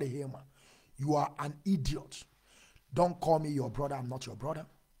on what I hear, man. You are an idiot. Don't call me your brother. I'm not your brother.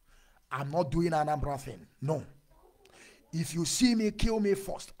 I'm not doing an Anambra thing. No. If you see me, kill me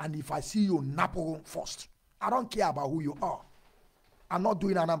first. And if I see you, Napo first. I don't care about who you are. I'm not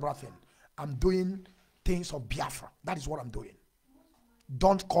doing an Anambra thing. I'm doing things of Biafra. That is what I'm doing.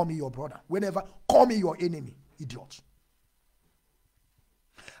 Don't call me your brother. Whenever, call me your enemy, idiot.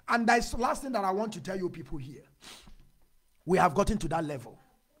 And that's the last thing that I want to tell you people here. We have gotten to that level.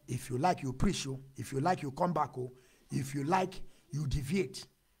 If you like, you preach. If you like, you come back. If you like, you deviate.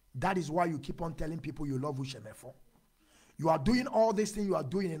 That is why you keep on telling people you love Ushemefo. You are doing all these things you are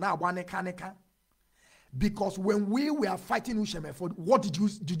doing in Awaneka. Because when we were fighting Ushemefo, what did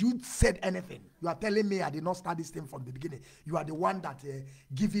you said anything? You are telling me I did not start this thing from the beginning. You are the one that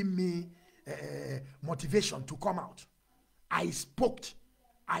giving me motivation to come out.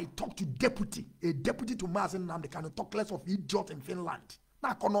 I talked to a deputy to Mazi Nnamdi Kanu, talk less of idiot in Finland.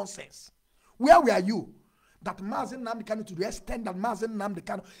 Now, nonsense. Where were you? That Mazi Nnamdi Kanu, to the extent that Mazi Nnamdi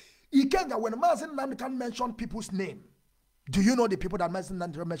Kanu, when Mazi Nnamdi Kanu mentioned people's name, do you know the people that Mazi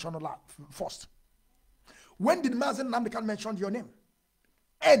Nnamdi mentioned first? When did Mazi Nnamdi Kanu mention your name?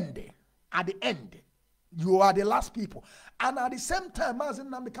 At the end. You are the last people. And at the same time, Mazi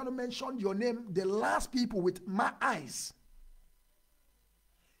Nnamdi Kanu mentioned your name, the last people with my eyes.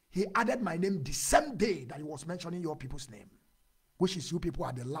 He added my name the same day that he was mentioning your people's name, which is you people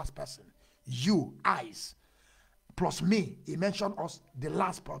are the last person. You, eyes, plus me. He mentioned us, the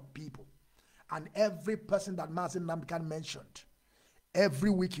last people. And every person that Mazi Nnamdi mentioned, every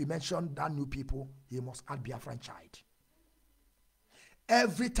week he mentioned that new people, he must add Biafran child.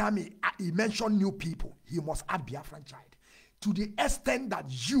 Every time he mentioned new people, he must add Biafran child. To the extent that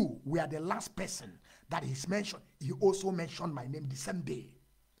you were the last person that he's mentioned, he also mentioned my name the same day.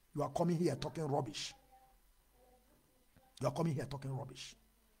 You are coming here talking rubbish. You are coming here talking rubbish.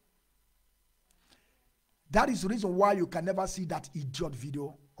 That is the reason why you can never see that idiot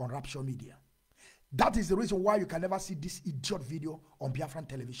video on Rapture Media. That is the reason why you can never see this idiot video on Biafran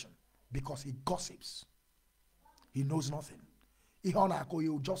television. Because he gossips. He knows nothing. He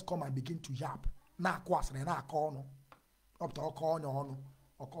will just come and begin to yap. Up to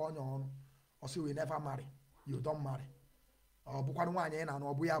or say we never marry. You don't marry.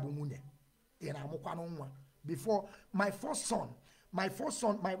 Before my first son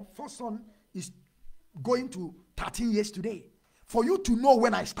is going to 13 years today. For you to know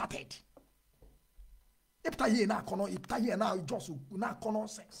when I started.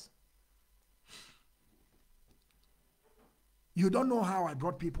 You don't know how I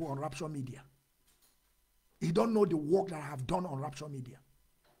brought people on Rapture Media. You don't know the work that I have done on Rapture Media.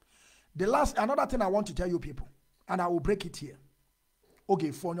 Another thing I want to tell you people, and I will break it here.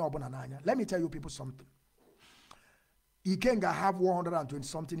 Okay, let me tell you people something. Ikenga have 120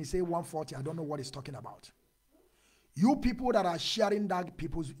 something. He say 140. I don't know what he's talking about. You people that are sharing that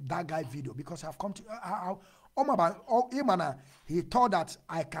guy video, because I've come to he thought that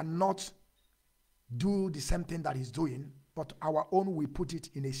I cannot do the same thing that he's doing, but our own we put it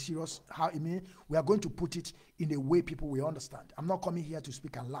in a serious we are going to put it in a way people will understand. I'm not coming here to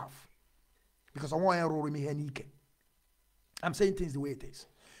speak and laugh because I want to roll me here. I'm saying things the way it is.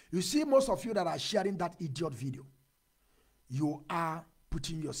 You see, most of you that are sharing that idiot video, you are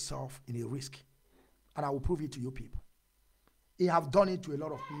putting yourself in a risk. And I will prove it to you people. He have done it to a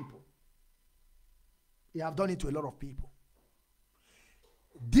lot of people. He have done it to a lot of people.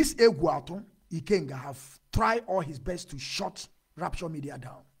 This Eguato, Ikenga, have tried all his best to shut Rapture Media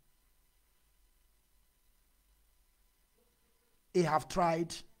down. He have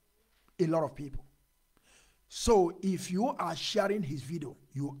tried a lot of people. So if you are sharing his video,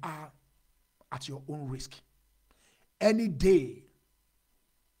 you are at your own risk. Any day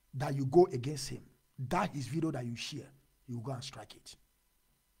that you go against him, that his video that you share, you go and strike it.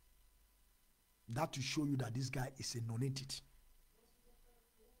 That to show you that this guy is a non-entity.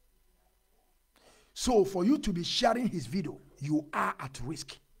 So for you to be sharing his video, you are at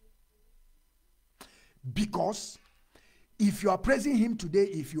risk. Because if you are praising him today,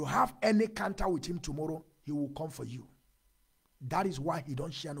 if you have any counter with him tomorrow, he will come for you. That is why he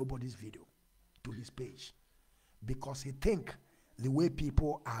don't share nobody's video to his page. Because he think the way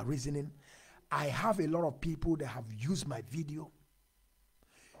people are reasoning. I have a lot of people that have used my video,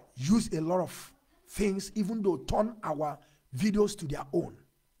 used a lot of things, even though turn our videos to their own.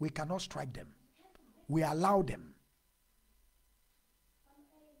 We cannot strike them. We allow them.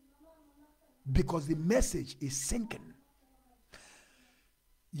 Because the message is sinking.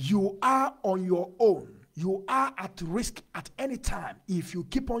 You are on your own. You are at risk at any time. If you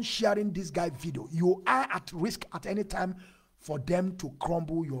keep on sharing this guy's video, you are at risk at any time for them to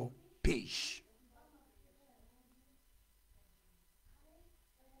crumble your page.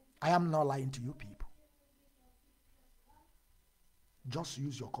 I am not lying to you people. Just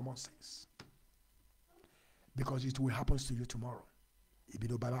use your common sense. Because it will happen to you tomorrow.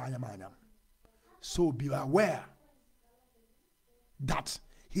 So be aware that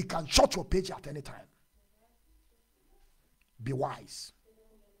he can shut your page at any time. Be wise.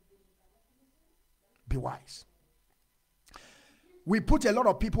 Be wise. We put a lot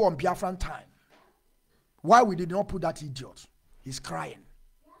of people on Biafran time. Why we did not put that idiot? He's crying.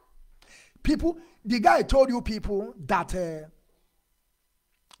 People, the guy told you people that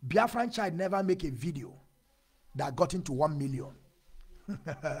Biafran child never make a video that got into 1 million.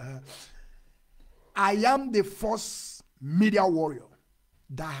 I am the first media warrior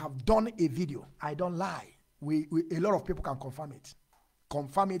that have done a video. I don't lie. A lot of people can confirm it.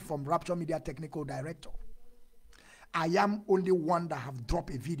 Confirm it from Rapture Media Technical Director. I am only one that have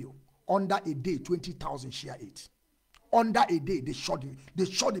dropped a video. Under a day, 20,000 share it. Under a day, they shot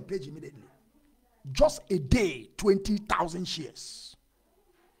the page immediately. Just a day, 20,000 shares.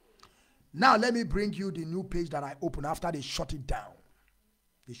 Now let me bring you the new page that I opened after they shut it down.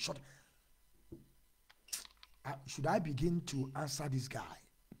 They shut. Should I begin to answer this guy?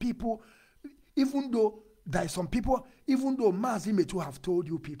 People, even though there are some people, even though Mazi may too have told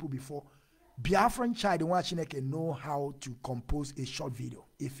you people before, Biafran child watching can know how to compose a short video.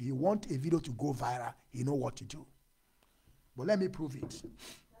 If you want a video to go viral, you know what to do. But let me prove it.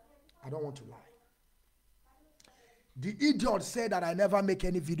 I don't want to lie. The idiot said that I never make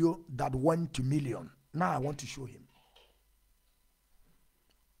any video that went to million. Now I want to show him.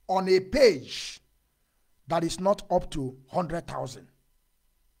 On a page that is not up to 100,000.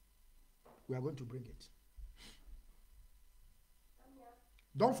 We are going to bring it.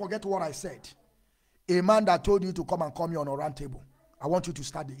 Don't forget what I said. A man that told you to come and call me on a round table. I want you to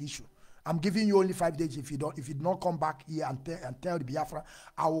start the issue. I'm giving you only 5 days. If you don't come back here and tell the Biafra,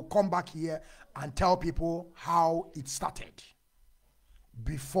 I will come back here and tell people how it started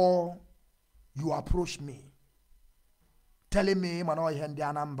before you approach me. Telling me, Manoy Hendi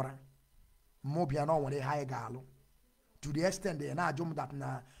Anambra, Mobiano when they high galo. To the extent they na jum that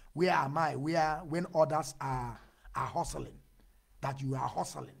na where am I? Where when others are hustling, that you are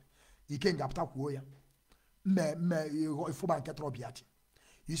hustling. You can't get up where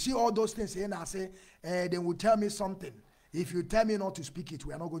you see all those things and I say, they will tell me something. If you tell me not to speak it,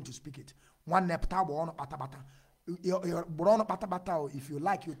 we are not going to speak it. One nepta on patabata. If you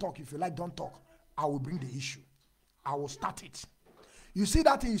like, you talk. If you like, don't talk. I will bring the issue. I will start it. You see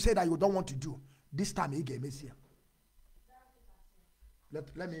that thing you say that you don't want to do. This time he gave me here.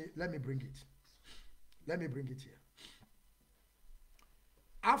 Let me bring it. Let me bring it here.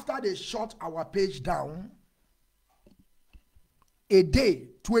 After they shut our page down, a day,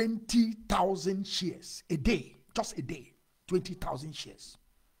 20,000 shares. A day, just a day, 20,000 shares.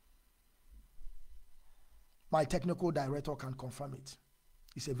 My technical director can confirm it.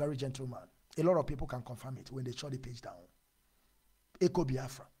 He's a very gentleman. A lot of people can confirm it when they shut the page down. Echo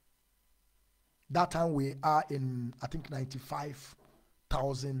Biafra. That time we are in, I think,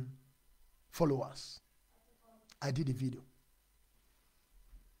 95,000 followers. I did a video.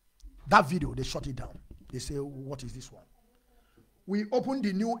 That video, they shut it down. They say, what is this one? We opened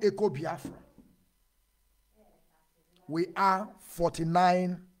the new Echo Biafra. We are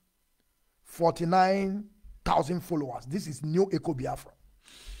 49,000 followers. This is new Echo Biafra.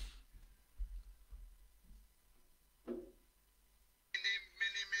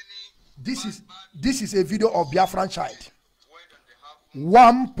 This is a video of Biafran child.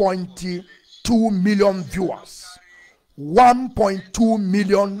 1.2 million viewers. 1.2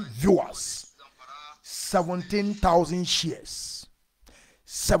 million viewers. 17,000 shares.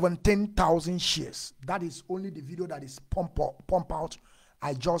 17,000 shares. That is only the video that is pump out.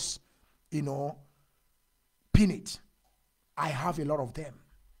 I just, pin it. I have a lot of them.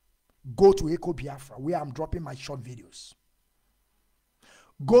 Go to Echo Biafra where I'm dropping my short videos.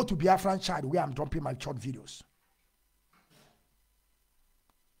 Go to Biafran Child where I'm dropping my short videos.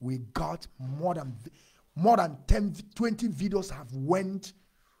 We got more than 10, 20 videos have went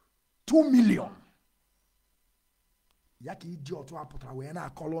 2 million. If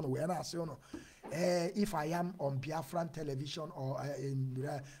I am on Biafran television or in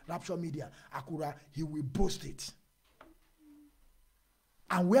Rapture Media, Akura, he will boast it.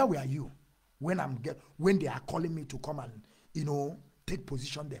 And where were you when they are calling me to come and take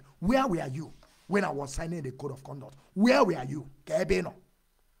position there? Where were you when I was signing the code of conduct? Where were you?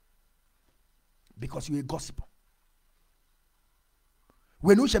 Because you're a gossip.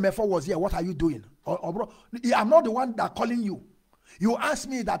 When Ushemefo was here, what are you doing? Bro, I'm not the one that calling you. You asked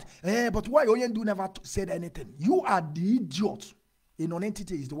me that, but why Oyendu never said anything? You are the idiot. A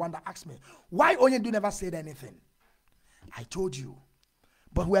non-entity is the one that asked me. Why Oyendu never said anything? I told you.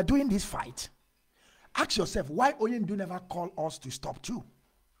 But we are doing this fight. Ask yourself, why Oyendu never call us to stop too?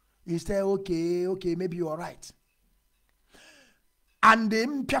 You say, okay, maybe you're right. And the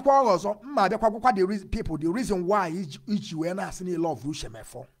reason why each you are not seeing a lot of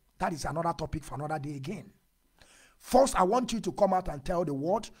Rushemefo. That is another topic for another day again. First, I want you to come out and tell the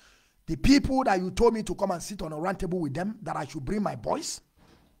world, the people that you told me to come and sit on a round table with them, that I should bring my boys.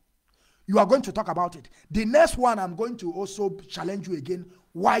 You are going to talk about it. The next one, I'm going to also challenge you again,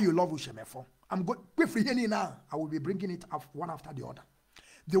 why you love Ushemefo. I'm going now. I will be bringing it up one after the other.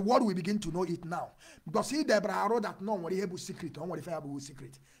 The world will begin to know it now. Because see, Deborah wrote that no one able secret, no one able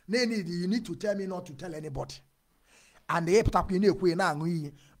secret. You need to tell me not to tell anybody. And the put up in a way now. I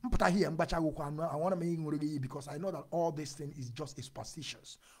want to make because I know that all this thing is just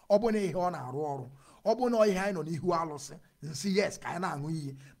superstitious. Obone on our Obono behind on who are lost. See, yes, can I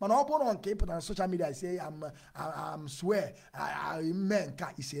agree. But Obono on keep on social media, I say, I'm swear,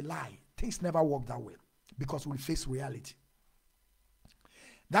 MNK is a lie. Things never work that way because we face reality.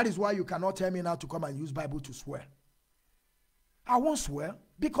 That is why you cannot tell me now to come and use Bible to swear. I won't swear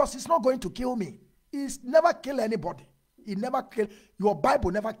because it's not going to kill me. He's never killed anybody. He never killed. Your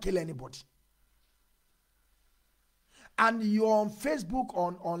Bible never kill anybody. And you're on Facebook,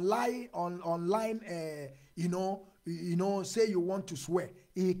 online, say you want to swear.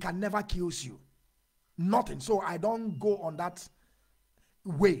 He can never kill you. Nothing. So I don't go on that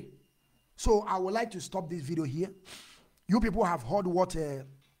way. So I would like to stop this video here. You people have heard what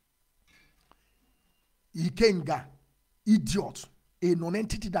Ikenga, idiot, a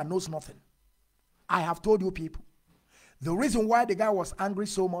non-entity that knows nothing. I have told you people. The reason why the guy was angry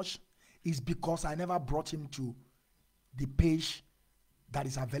so much is because I never brought him to the page that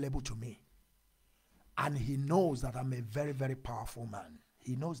is available to me. And he knows that I'm a very, very powerful man.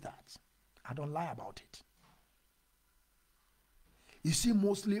 He knows that. I don't lie about it. You see,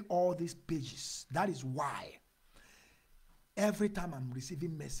 mostly all these pages, that is why every time I'm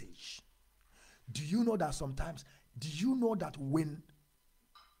receiving message, do you know that sometimes, do you know that when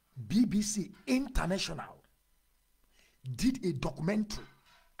BBC International did a documentary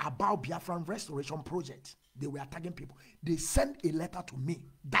about Biafran Restoration Project, they were attacking people. They sent a letter to me,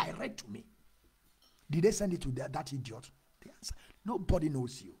 direct to me. Did they send it to that idiot? The answer, nobody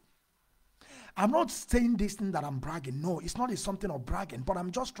knows you. I'm not saying this thing that I'm bragging. No, it's not something of bragging, but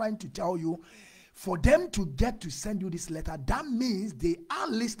I'm just trying to tell you, for them to get to send you this letter, that means they are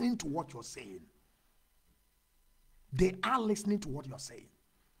listening to what you're saying. They are listening to what you're saying.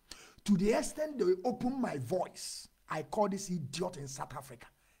 To the extent they open my voice, I call this idiot in South Africa.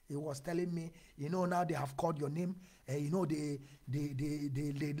 He was telling me, now they have called your name. They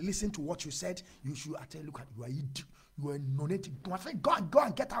listen to what you said. You should, I tell you, look at you are idiot. You are non-native. I said, go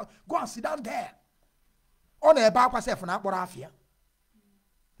and get out. Go and sit down there. On a back myself na afia.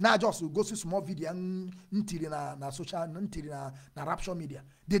 Now just go see small video na social na Rapture Media.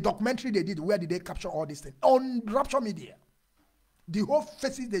 The documentary they did, where did they capture all these things? On Rapture Media. The whole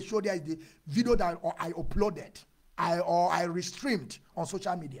faces they showed there is the video that I uploaded. I restreamed on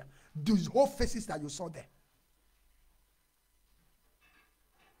social media. Those whole faces that you saw there.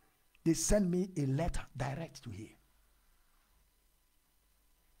 They sent me a letter direct to here.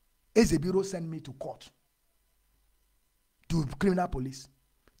 Ezebiro sent me to court. To criminal police.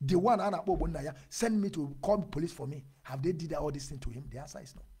 The one Anna Bobonaya sent me to call police for me. Have they did all this thing to him? The answer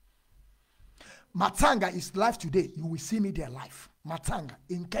is no. Matanga is live today. You will see me there live. Matanga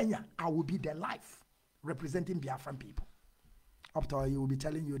in Kenya, I will be there live, representing Biafran people. After he will be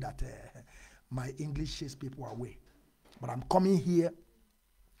telling you that my English chase people away. But I'm coming here,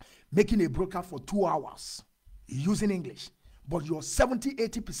 making a broadcast for 2 hours, using English. But your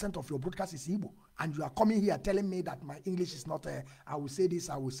 70-80% of your broadcast is Igbo. And you are coming here telling me that my English is not, I will say this,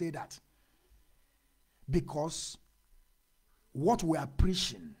 I will say that. Because what we are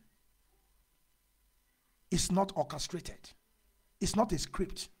preaching is not orchestrated. It's not a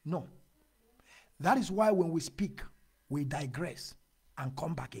script, no. That is why when we speak, we digress and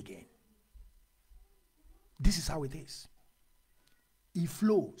come back again. This is how it is. It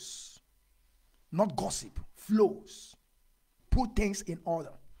flows. Not gossip, flows. Put things in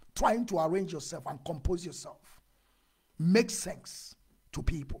order. Trying to arrange yourself and compose yourself. Make sense to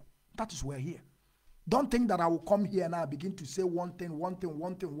people. That is why we're here. Don't think that I will come here and I begin to say one thing.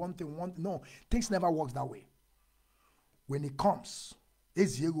 No, things never work that way. When it comes,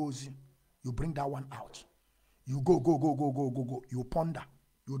 you bring that one out. You go. You ponder.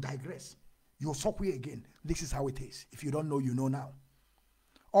 You digress. You suck again. This is how it is. If you don't know, you know now.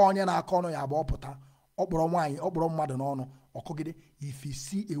 If you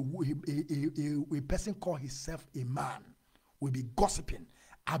see a person call himself a man, will be gossiping,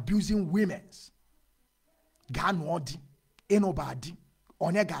 abusing women's, ganodi, enobadi,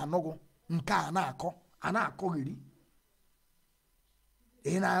 onega nogo, nka anako giri.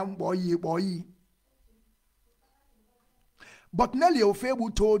 Boy. But Nelly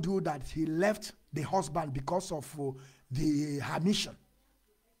Ofebu told you that he left the husband because of her mission.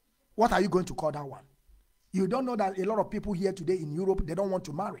 What are you going to call that one? You don't know that a lot of people here today in Europe, they don't want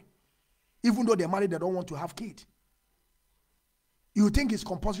to marry. Even though they're married, they don't want to have kids. You think it's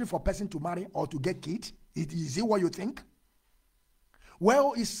compulsory for a person to marry or to get kids? Is it what you think?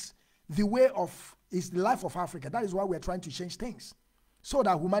 Well, it's the life of Africa. That is why we're trying to change things. So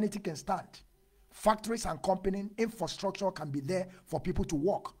that humanity can stand. Factories and company, infrastructure can be there for people to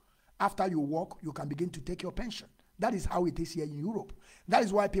work. After you work, you can begin to take your pension. That is how it is here in Europe. That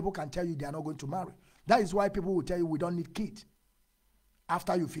is why people can tell you they are not going to marry. That is why people will tell you we don't need kids.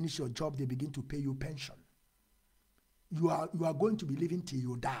 After you finish your job, they begin to pay you pension. You are going to be living till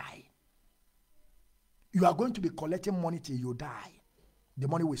you die. You are going to be collecting money till you die. The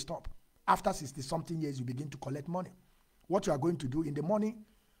money will stop. After 60-something years, you begin to collect money. What you are going to do in the morning,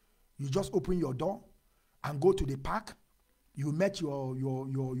 You just open your door and go to the park. You met your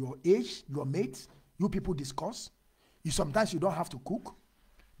age, your mates. You people discuss. Sometimes you don't have to cook.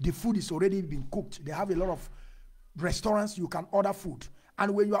 The food is already been cooked. They have a lot of restaurants you can order food.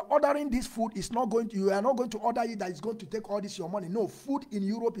 And when you are ordering this food, you are not going to order it that is going to take all this your money. No, food in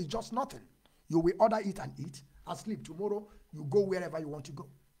Europe is just nothing. You will order it and eat and sleep. Tomorrow, you go wherever you want to go.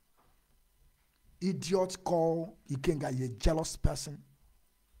 Idiots call Ikenga a jealous person.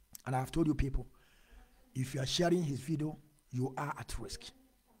 And I have told you people, if you are sharing his video, you are at risk.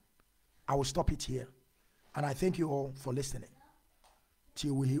 I will stop it here. And I thank you all for listening.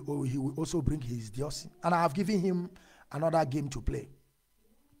 Till he will also bring his Dios. And I have given him another game to play.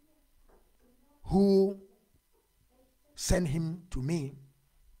 Who sent him to me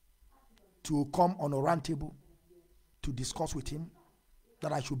to come on a round table to discuss with him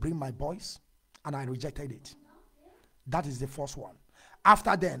that I should bring my boys, and I rejected it. That is the first one.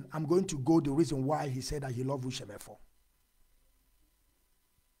 After then, I'm going to go the reason why he said that he loved Ushemefo.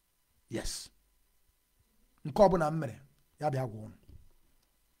 Yes. And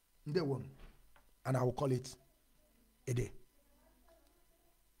I will call it a day.